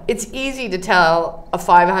 it's easy to tell a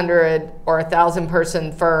 500 or 1,000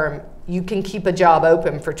 person firm you can keep a job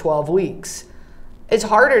open for 12 weeks. It's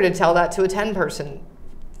harder to tell that to a 10-person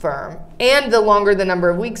firm. And the longer the number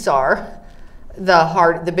of weeks are,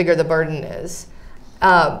 the bigger the burden is.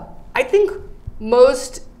 I think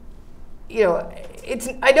most,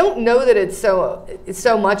 I don't know that it's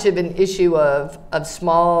so much of an issue of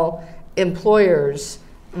small employers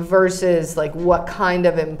versus like what kind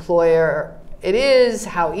of employer it is,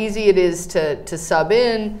 how easy it is to sub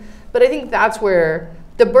in. But I think that's where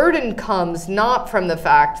the burden comes, not from the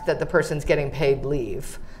fact that the person's getting paid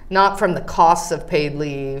leave, not from the costs of paid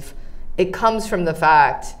leave. It comes from the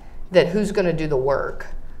fact that who's going to do the work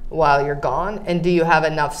while you're gone, and do you have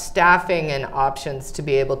enough staffing and options to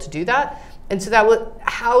be able to do that? And so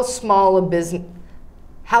how small does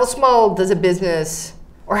a business,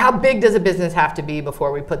 or how big does a business have to be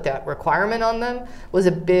before we put that requirement on them, was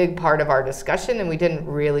a big part of our discussion, and we didn't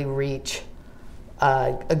really reach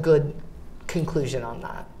a good conclusion on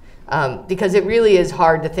that. Because it really is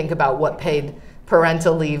hard to think about what paid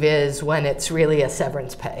parental leave is when it's really a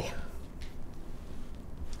severance pay.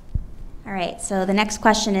 All right, so the next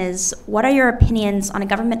question is, what are your opinions on a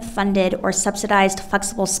government-funded or subsidized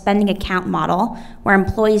flexible spending account model where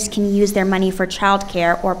employees can use their money for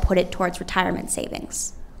childcare or put it towards retirement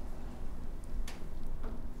savings?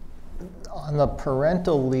 On the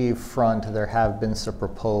parental leave front, there have been some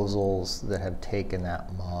proposals that have taken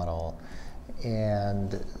that model.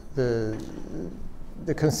 And the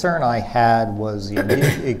concern I had was, given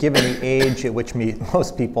the age at which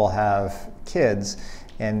most people have kids,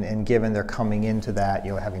 and given they're coming into that,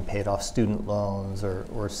 having paid off student loans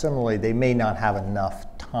or similarly, they may not have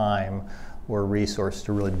enough time or resource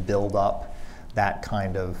to really build up that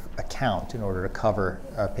kind of account in order to cover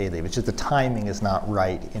paid leave. It's just the timing is not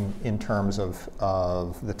right in terms of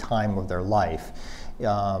the time of their life.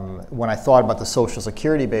 When I thought about the Social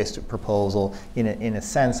Security-based proposal, in a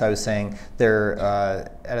sense, I was saying they're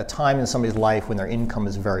at a time in somebody's life when their income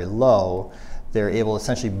is very low, they're able to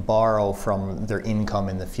essentially borrow from their income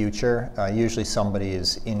in the future. Usually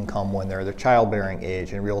somebody's income when they're their childbearing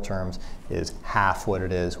age, in real terms, is half what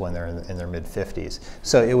it is when they're in their mid-50s.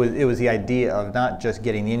 So it was the idea of not just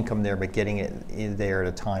getting the income there, but getting it there at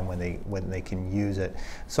a time when they can use it.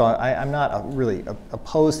 So I'm not really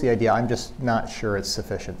opposed to the idea. I'm just not sure it's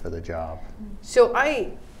sufficient for the job. So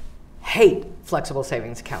I hate flexible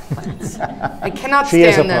savings account plans. I cannot She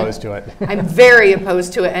stand them. is opposed to it. I'm very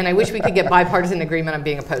opposed to it, and I wish we could get bipartisan agreement on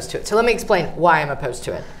being opposed to it. So let me explain why I'm opposed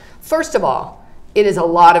to it. First of all, it is a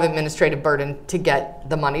lot of administrative burden to get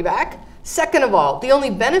the money back. Second of all, the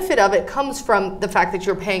only benefit of it comes from the fact that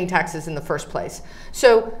you're paying taxes in the first place.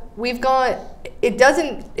 So we've got, it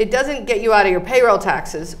doesn't get you out of your payroll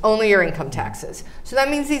taxes, only your income taxes. So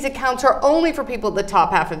that means these accounts are only for people at the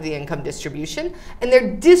top half of the income distribution, and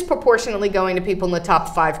they're disproportionately going to people in the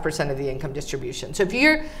top 5% of the income distribution. So if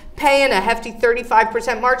you're paying a hefty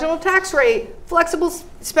 35% marginal tax rate, flexible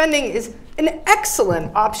spending is an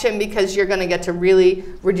excellent option because you're going to get to really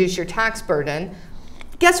reduce your tax burden.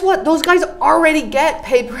 Guess what? Those guys already get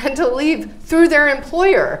paid parental leave through their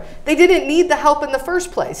employer. They didn't need the help in the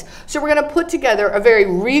first place. So we're going to put together a very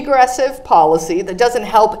regressive policy that doesn't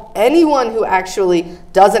help anyone who actually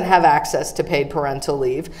doesn't have access to paid parental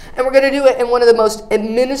leave. And we're going to do it in one of the most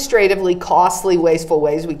administratively costly, wasteful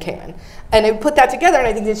ways we can. And I put that together, and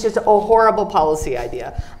I think it's just a horrible policy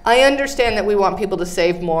idea. I understand that we want people to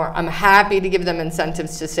save more. I'm happy to give them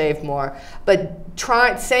incentives to save more. But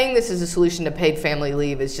saying this is a solution to paid family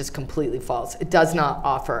leave is just completely false. It does not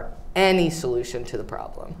offer any solution to the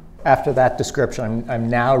problem. After that description, I'm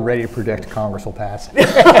now ready to predict Congress will pass.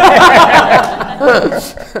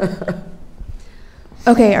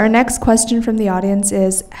 Okay, our next question from the audience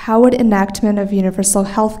is, how would enactment of universal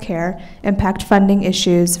health care impact funding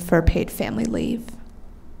issues for paid family leave?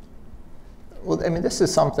 Well, I mean, this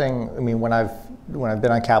is something. I mean, when I've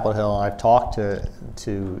been on Capitol Hill and I've talked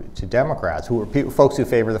to Democrats, who are folks who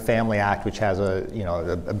favor the Family Act, which has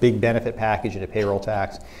a big benefit package and a payroll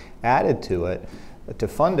tax added to it to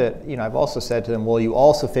fund it. I've also said to them, well, you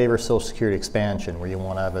also favor Social Security expansion, where you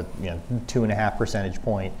want to have a 2.5 percentage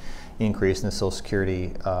point increase in the Social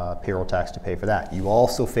Security payroll tax to pay for that. You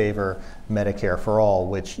also favor Medicare for all,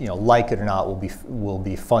 which, like it or not, will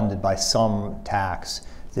be funded by some tax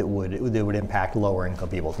that would impact lower income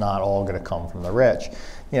people. It's not all going to come from the rich.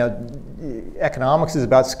 Economics is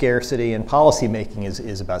about scarcity, and policy making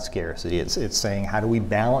is about scarcity. It's saying, how do we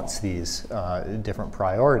balance these different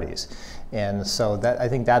priorities? And so I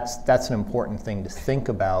think that's an important thing to think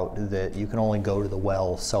about, that you can only go to the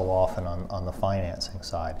well so often on the financing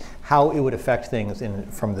side. How it would affect things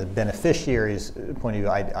from the beneficiary's point of view,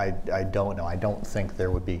 I don't know. I don't think there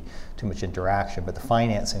would be too much interaction, but the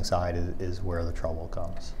financing side is where the trouble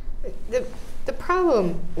comes. The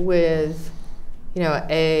problem with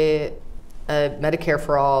a Medicare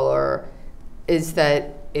for all is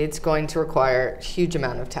that it's going to require a huge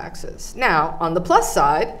amount of taxes. Now, on the plus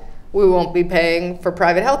side, we won't be paying for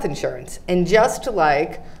private health insurance. And just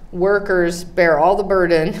like workers bear all the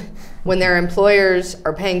burden when their employers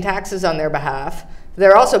are paying taxes on their behalf,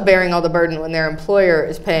 they're also bearing all the burden when their employer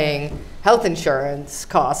is paying health insurance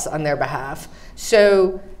costs on their behalf.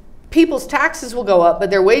 So people's taxes will go up, but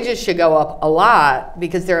their wages should go up a lot,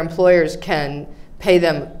 because their employers can pay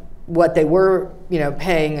them what they were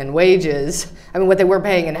paying in wages. I mean, what they were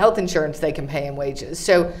paying in health insurance, they can pay in wages.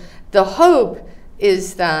 So the hope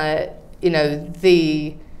is that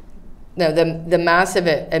the massive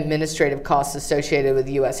administrative costs associated with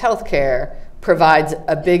U.S. healthcare provides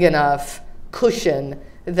a big enough cushion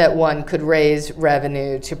that one could raise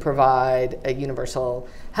revenue to provide a universal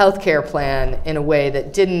healthcare plan in a way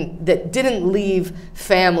that didn't leave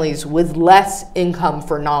families with less income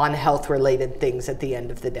for non-health related things at the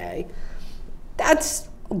end of the day. That's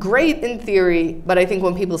great in theory, but I think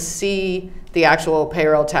when people see the actual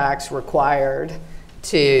payroll tax required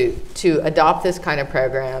to adopt this kind of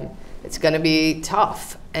program, it's going to be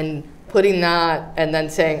tough. And putting that and then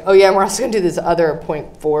saying, oh yeah, we're also going to do this other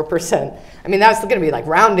 0.4%. I mean, that's going to be like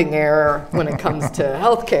rounding error when it comes to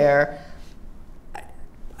healthcare.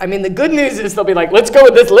 I mean, the good news is they'll be like, let's go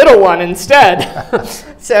with this little one instead.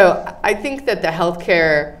 So I think that the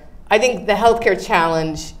healthcare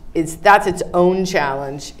challenge that's its own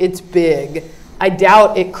challenge. It's big. I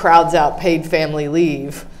doubt it crowds out paid family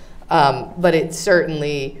leave. But it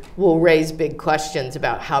certainly will raise big questions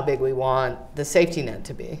about how big we want the safety net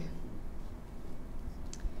to be.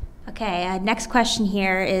 Okay, next question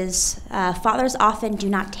here is, fathers often do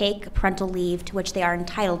not take parental leave to which they are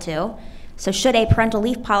entitled to. So should a parental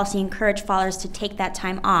leave policy encourage fathers to take that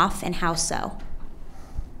time off, and how so?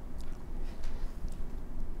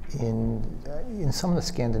 In some of the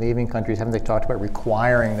Scandinavian countries, haven't they talked about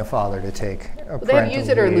requiring the father to take a parental leave? They have use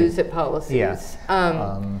it or lose it policies. Yeah.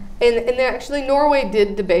 And actually, Norway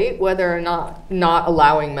did debate whether or not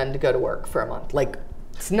allowing men to go to work for a month. Like,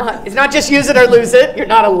 it's not just use it or lose it. You're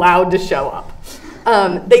not allowed to show up.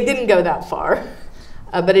 They didn't go that far,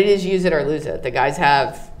 but it is use it or lose it. The guys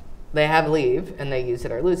have leave, and they use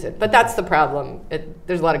it or lose it. But that's the problem.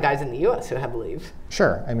 There's a lot of guys in the U.S. who have leave.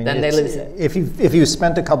 Sure. I mean, then they lose it. If you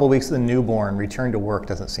spent a couple weeks with a newborn, return to work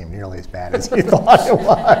doesn't seem nearly as bad as you thought it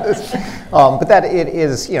was. But that it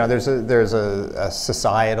is, there's a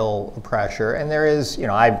societal pressure, and there is,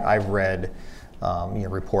 I've read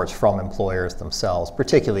reports from employers themselves,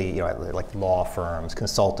 particularly like law firms,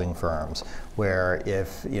 consulting firms, where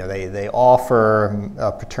if they offer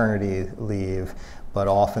paternity leave, but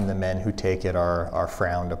often the men who take it are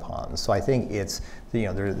frowned upon. So I think it's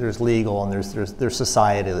there's legal and there's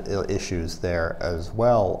societal issues there as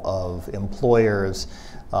well, of employers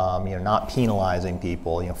not penalizing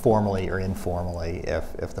people formally or informally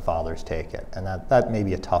if the fathers take it, and that may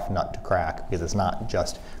be a tough nut to crack, because it's not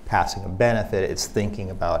just passing a benefit, it's thinking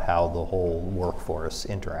about how the whole workforce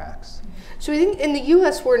interacts. So I think in the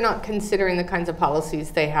U.S. we're not considering the kinds of policies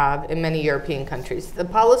they have in many European countries. The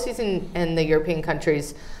policies in the European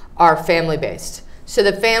countries are family-based. So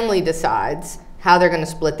the family decides how they're going to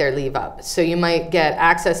split their leave up. So you might get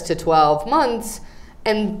access to 12 months,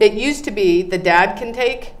 and it used to be the dad can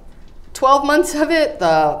take 12 months of it,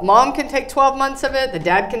 the mom can take 12 months of it, the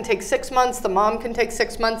dad can take 6 months, the mom can take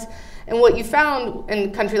 6 months. And what you found in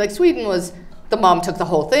a country like Sweden was the mom took the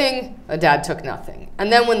whole thing, the dad took nothing.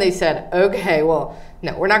 And then when they said, okay, well,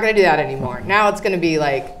 no, we're not going to do that anymore. Now it's going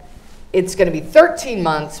to be 13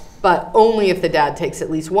 months, but only if the dad takes at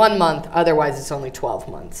least 1 month, otherwise it's only 12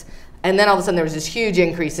 months. And then all of a sudden there was this huge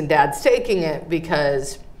increase in dads taking it,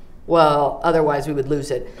 because well, otherwise we would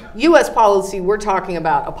lose it. US policy, we're talking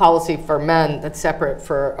about a policy for men that's separate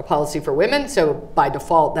for a policy for women. So by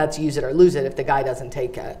default, that's use it or lose it. If the guy doesn't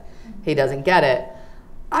take it, he doesn't get it.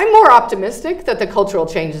 I'm more optimistic that the cultural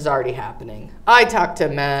change is already happening. I talk to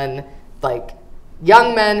men, like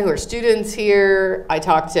young men who are students here. I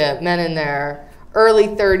talk to men in their early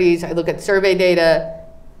 30s. I look at survey data.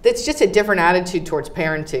 It's just a different attitude towards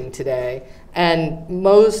parenting today. And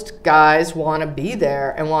most guys want to be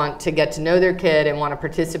there and want to get to know their kid and want to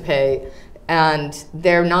participate. And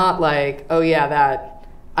they're not like, oh yeah, that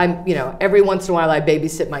I'm, you know, every once in a while I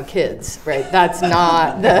babysit my kids, right? That's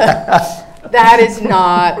not the, that is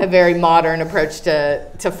not a very modern approach to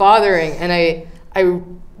fathering. And I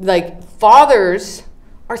like, fathers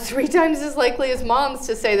are 3 times as likely as moms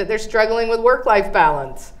to say that they're struggling with work-life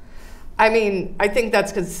balance. I mean, I think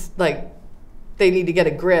that's because like they need to get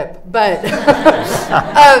a grip, but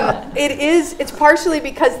it's partially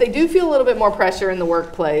because they do feel a little bit more pressure in the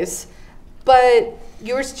workplace, but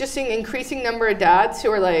you're just seeing increasing number of dads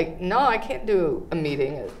who are like, no, I can't do a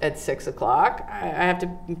meeting at 6 o'clock. I have to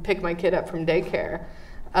pick my kid up from daycare.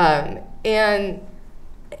 And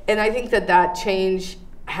I think that change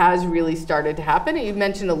has really started to happen. And you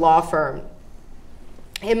mentioned a law firm.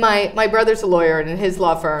 And my brother's a lawyer, and in his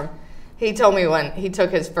law firm, he told me when he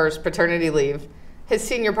took his first paternity leave, his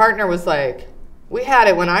senior partner was like, we had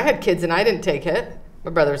it when I had kids and I didn't take it.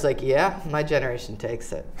 My brother's like, yeah, my generation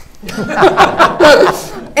takes it.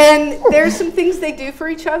 And there's some things they do for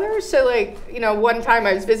each other. So like, you know, one time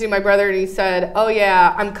I was visiting my brother and he said, oh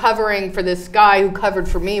yeah, I'm covering for this guy who covered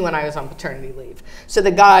for me when I was on paternity leave. So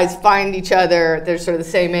the guys find each other, they're sort of the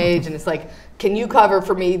same age, and it's like, can you cover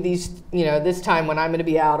for me these, you know, this time when I'm gonna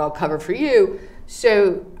be out, I'll cover for you.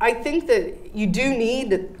 So I think that you do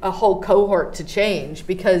need a whole cohort to change,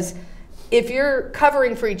 because if you're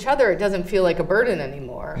covering for each other, it doesn't feel like a burden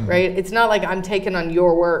anymore, right? It's not like I'm taking on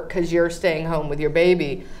your work because you're staying home with your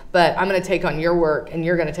baby, but I'm going to take on your work and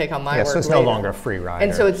you're going to take on my work. So it's later. No longer a free rider.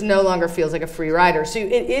 And so it's no longer feels like a free rider. So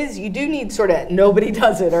it is, you do need sort of nobody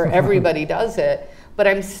does it or everybody does it, but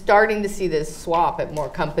I'm starting to see this swap at more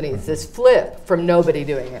companies, this flip from nobody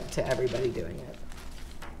doing it to everybody doing it.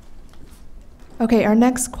 Okay, our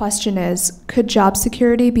next question is, could job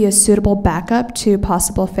security be a suitable backup to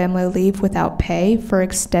possible family leave without pay for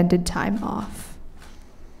extended time off?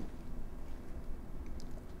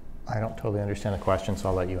 I don't totally understand the question, so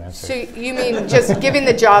I'll let you answer. So you mean just giving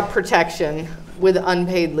the job protection with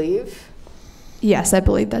unpaid leave? Yes, I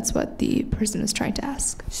believe that's what the person is trying to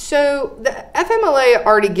ask. So the FMLA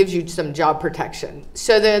already gives you some job protection.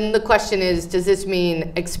 So then the question is, does this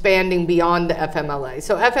mean expanding beyond the FMLA?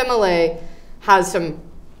 So FMLA has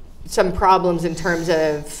some problems in terms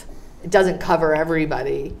of it doesn't cover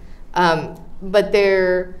everybody, and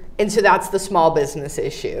so that's the small business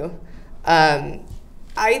issue.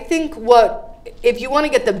 I think if you want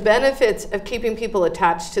to get the benefits of keeping people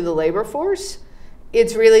attached to the labor force,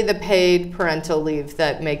 it's really the paid parental leave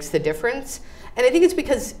that makes the difference. And I think it's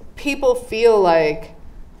because people feel like,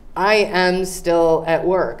 I am still at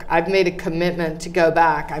work. I've made a commitment to go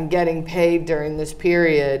back. I'm getting paid during this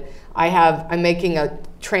period. I'm making a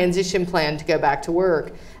transition plan to go back to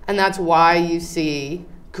work. And that's why you see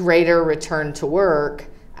greater return to work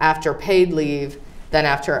after paid leave than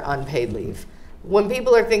after unpaid leave. When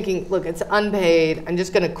people are thinking, look, it's unpaid, I'm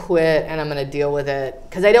just gonna quit and I'm gonna deal with it,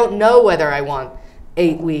 because I don't know whether I want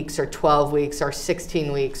 8 weeks or 12 weeks or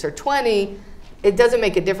 16 weeks or 20, it doesn't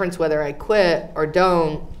make a difference whether I quit or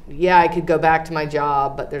don't. Yeah, I could go back to my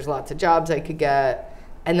job, but there's lots of jobs I could get.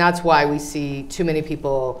 And that's why we see too many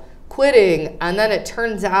people quitting. And then it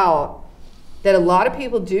turns out that a lot of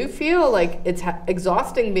people do feel like it's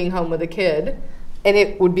exhausting being home with a kid, and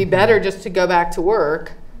it would be better just to go back to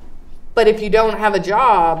work. But if you don't have a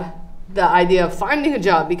job, the idea of finding a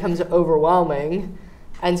job becomes overwhelming.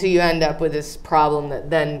 And so you end up with this problem that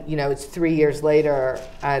then, you know, it's 3 years later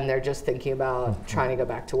and they're just thinking about trying to go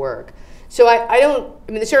back to work. So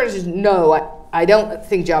the short answer is no, I don't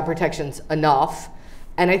think job protection's enough.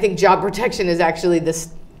 And I think job protection is actually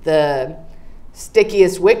the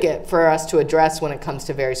stickiest wicket for us to address when it comes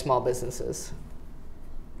to very small businesses.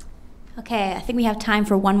 Okay, I think we have time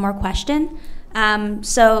for one more question.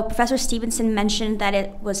 So Professor Stevenson mentioned that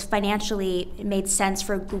it made sense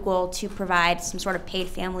for Google to provide some sort of paid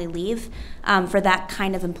family leave for that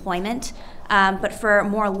kind of employment. But for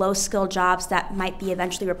more low-skill jobs that might be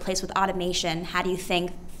eventually replaced with automation, how do you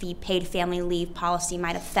think the paid family leave policy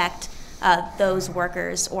might affect those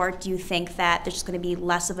workers? Or do you think that there's just going to be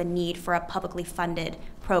less of a need for a publicly funded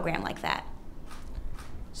program like that?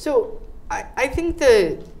 So I think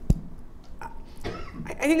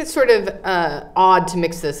I think it's sort of odd to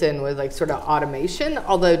mix this in with like sort of automation,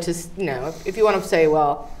 although if you want to say,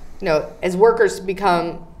 well, as workers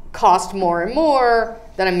cost more and more,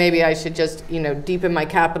 then maybe I should just, deepen my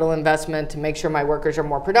capital investment to make sure my workers are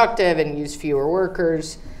more productive and use fewer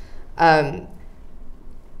workers. Some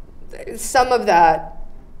of that,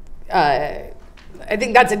 I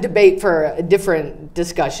think that's a debate for a different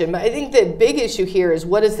discussion, but I think the big issue here is,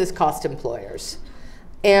 what does this cost employers?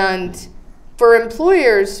 And for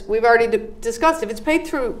employers, we've already discussed, if it's paid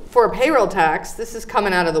for a payroll tax, this is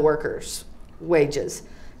coming out of the workers' wages.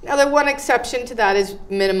 Now, the one exception to that is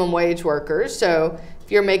minimum wage workers. So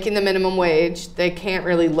if you're making the minimum wage, they can't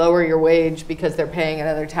really lower your wage because they're paying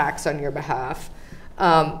another tax on your behalf.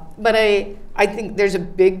 But I think there's a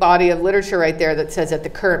big body of literature right there that says at the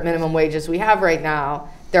current minimum wages we have right now,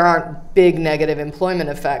 there aren't big negative employment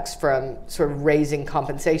effects from sort of raising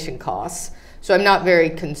compensation costs. So I'm not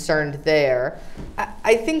very concerned there.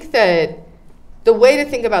 I think that the way to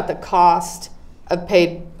think about the cost of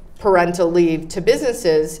paid parental leave to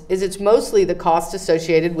businesses is it's mostly the cost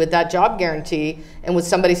associated with that job guarantee and with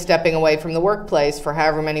somebody stepping away from the workplace for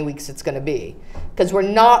however many weeks it's going to be. Because we're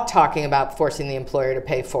not talking about forcing the employer to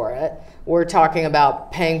pay for it. We're talking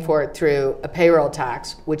about paying for it through a payroll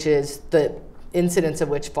tax, which is the incidence of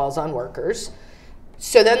which falls on workers.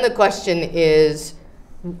 So then the question is,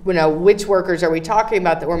 which workers are we talking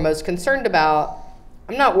about that we're most concerned about?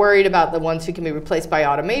 I'm not worried about the ones who can be replaced by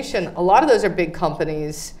automation. A lot of those are big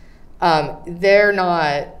companies. Their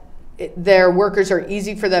workers are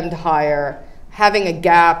easy for them to hire. Having a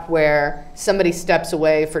gap where somebody steps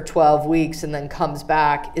away for 12 weeks and then comes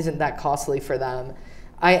back isn't that costly for them.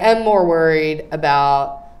 I am more worried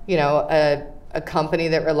about, a company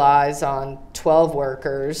that relies on 12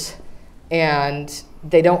 workers and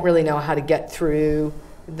they don't really know how to get through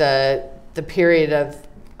the period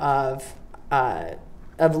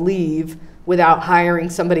of leave without hiring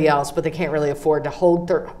somebody else, but they can't really afford to hold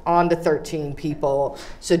on to 13 people.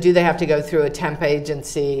 So do they have to go through a temp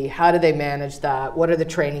agency? How do they manage that? What are the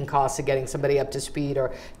training costs of getting somebody up to speed,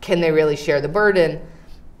 or can they really share the burden?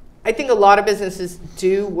 I think a lot of businesses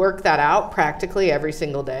do work that out practically every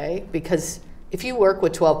single day, because if you work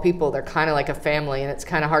with 12 people, they're kind of like a family, and it's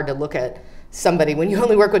kind of hard to look at somebody when you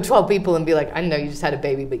only work with 12 people and be like, I know you just had a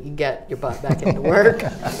baby, but you get your butt back into work.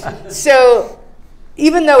 So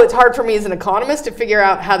even though it's hard for me as an economist to figure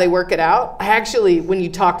out how they work it out, I actually, when you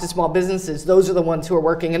talk to small businesses, those are the ones who are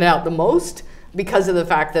working it out the most, because of the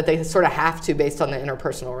fact that they sort of have to based on the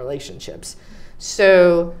interpersonal relationships.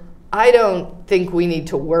 So I don't think we need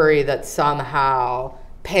to worry that somehow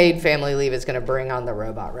paid family leave is going to bring on the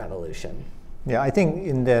robot revolution. Yeah, I think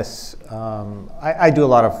in this, I do a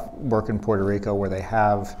lot of work in Puerto Rico where they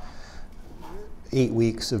have 8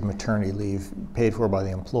 weeks of maternity leave paid for by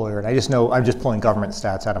the employer. And I just know, I'm just pulling government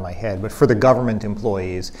stats out of my head, but for the government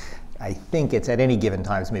employees, I think it's at any given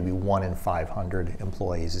time, it's maybe 1 in 500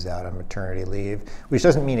 employees is out on maternity leave, which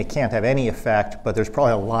doesn't mean it can't have any effect, but there's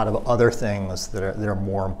probably a lot of other things that are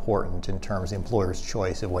more important in terms of the employer's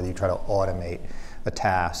choice of whether you try to automate a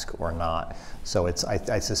task or not. So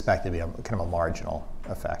I suspect it'd be kind of a marginal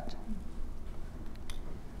effect.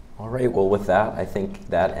 All right, well with that, I think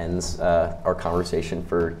that ends our conversation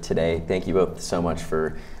for today. Thank you both so much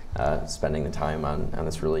for spending the time on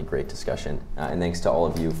this really great discussion. And thanks to all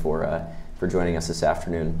of you for joining us this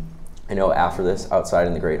afternoon. I know after this, outside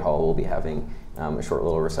in the Great Hall, we'll be having a short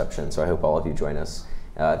little reception, so I hope all of you join us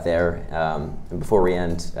there. And before we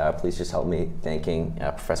end, please just help me thanking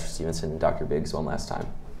Professor Stevenson and Dr. Biggs one last time.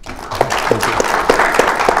 Thank you.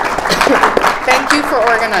 Thank you for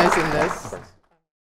organizing this.